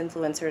fitness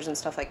influencers and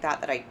stuff like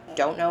that I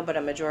don't know, but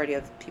a majority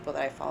of people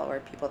that I follow are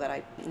people that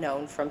I've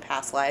known from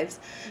past lives.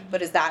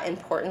 But is that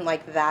important,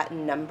 like that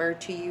number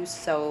to you?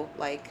 So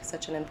like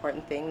such an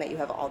important thing that you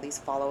have all these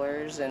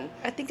followers and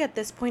I think at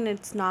this point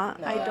it's not.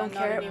 No. I don't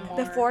Not care. anymore.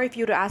 Before, if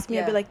you would ask me,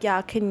 I'd be Yeah. like,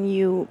 yeah, can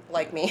you,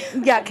 like me.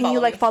 yeah, can you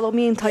like follow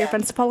me and tell your Yeah.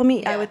 friends to follow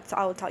me? Yeah.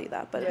 I would tell you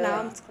that. But Yeah. now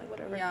I'm just like,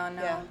 whatever. Yeah,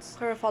 no. Yeah. It's,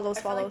 Whoever follows,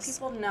 I feel like follows.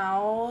 people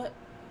now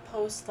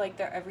post like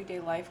their everyday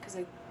life because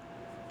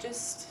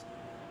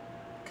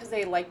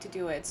they like to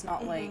do it. It's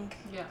not like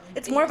Yeah.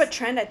 It's They more of a just-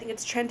 trend. I think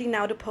it's trending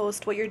now to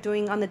post what you're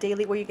doing on the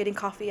daily, where you're getting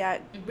coffee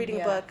at, reading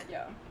Yeah. a book.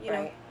 yeah. You know,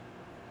 Right.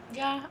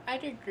 Yeah,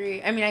 I'd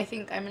agree. I mean, I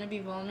think I'm going to be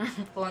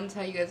vulnerable and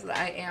tell you guys that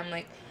I am,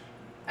 like,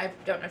 I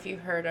don't know if you've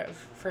heard of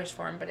First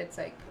Form, but it's,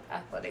 like,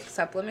 athletic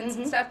supplements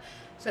and stuff.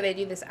 So they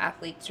do this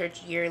athlete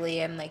search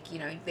yearly, and, like, you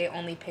know, they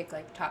only pick,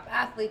 like, top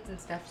athletes and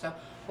stuff. So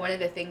one of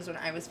the things when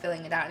I was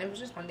filling it out, and it was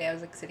just one day I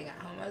was, like, sitting at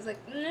home, I was like,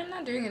 I'm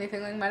not doing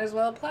anything, like, might as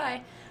well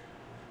apply.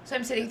 So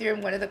I'm sitting through,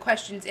 and one of the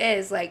questions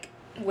is, like,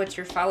 what's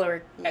your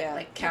follower Yeah.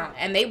 like count?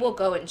 And they will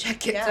go and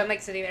check it. Yeah. So I'm,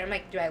 like, sitting there, I'm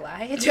like, do I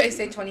lie? Do I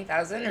say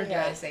 20,000? Or do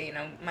Yeah. I say, you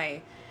know,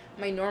 my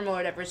normal or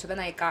whatever? So then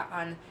I got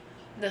on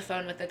the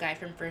phone with the guy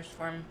from First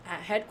Form at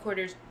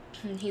headquarters.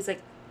 He's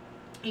like,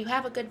 you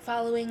have a good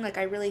following. Like,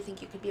 I really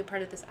think you could be a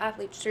part of this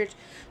athlete search.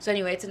 So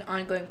anyway, it's an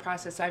ongoing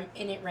process. So I'm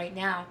in it right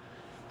now.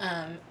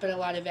 But a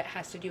lot of it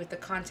has to do with the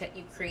content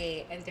you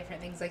create and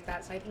different things like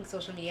that. So I think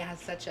social media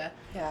has such a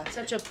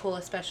pull,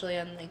 especially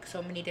on like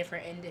so many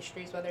different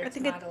industries, whether it's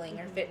think it- modeling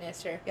or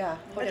fitness or Yeah. I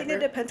whatever.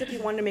 think it depends if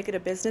you want to make it a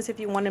business. If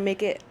you want to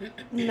make it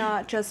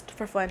not just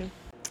for fun,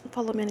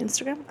 follow me on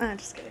Instagram.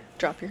 Just kidding.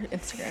 Drop your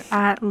Instagram.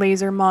 At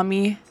Laser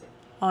Mommy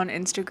on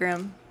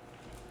Instagram.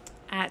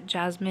 At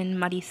Jasmine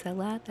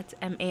Maricela, that's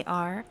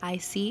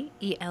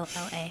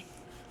MARICELLA.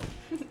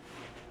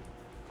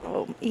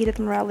 Oh, Edith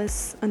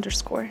Morales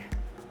 _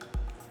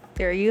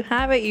 There you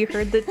have it. You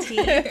heard the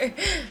tea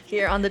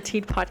here on the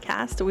Tea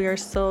Podcast. We are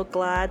so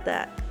glad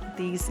that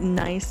these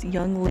nice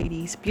young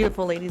ladies,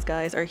 beautiful ladies,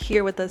 guys, are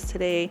here with us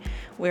today.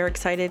 We're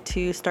excited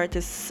to start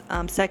this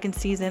second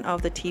season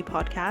of the Tea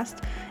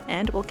Podcast,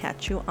 and we'll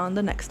catch you on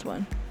the next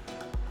one.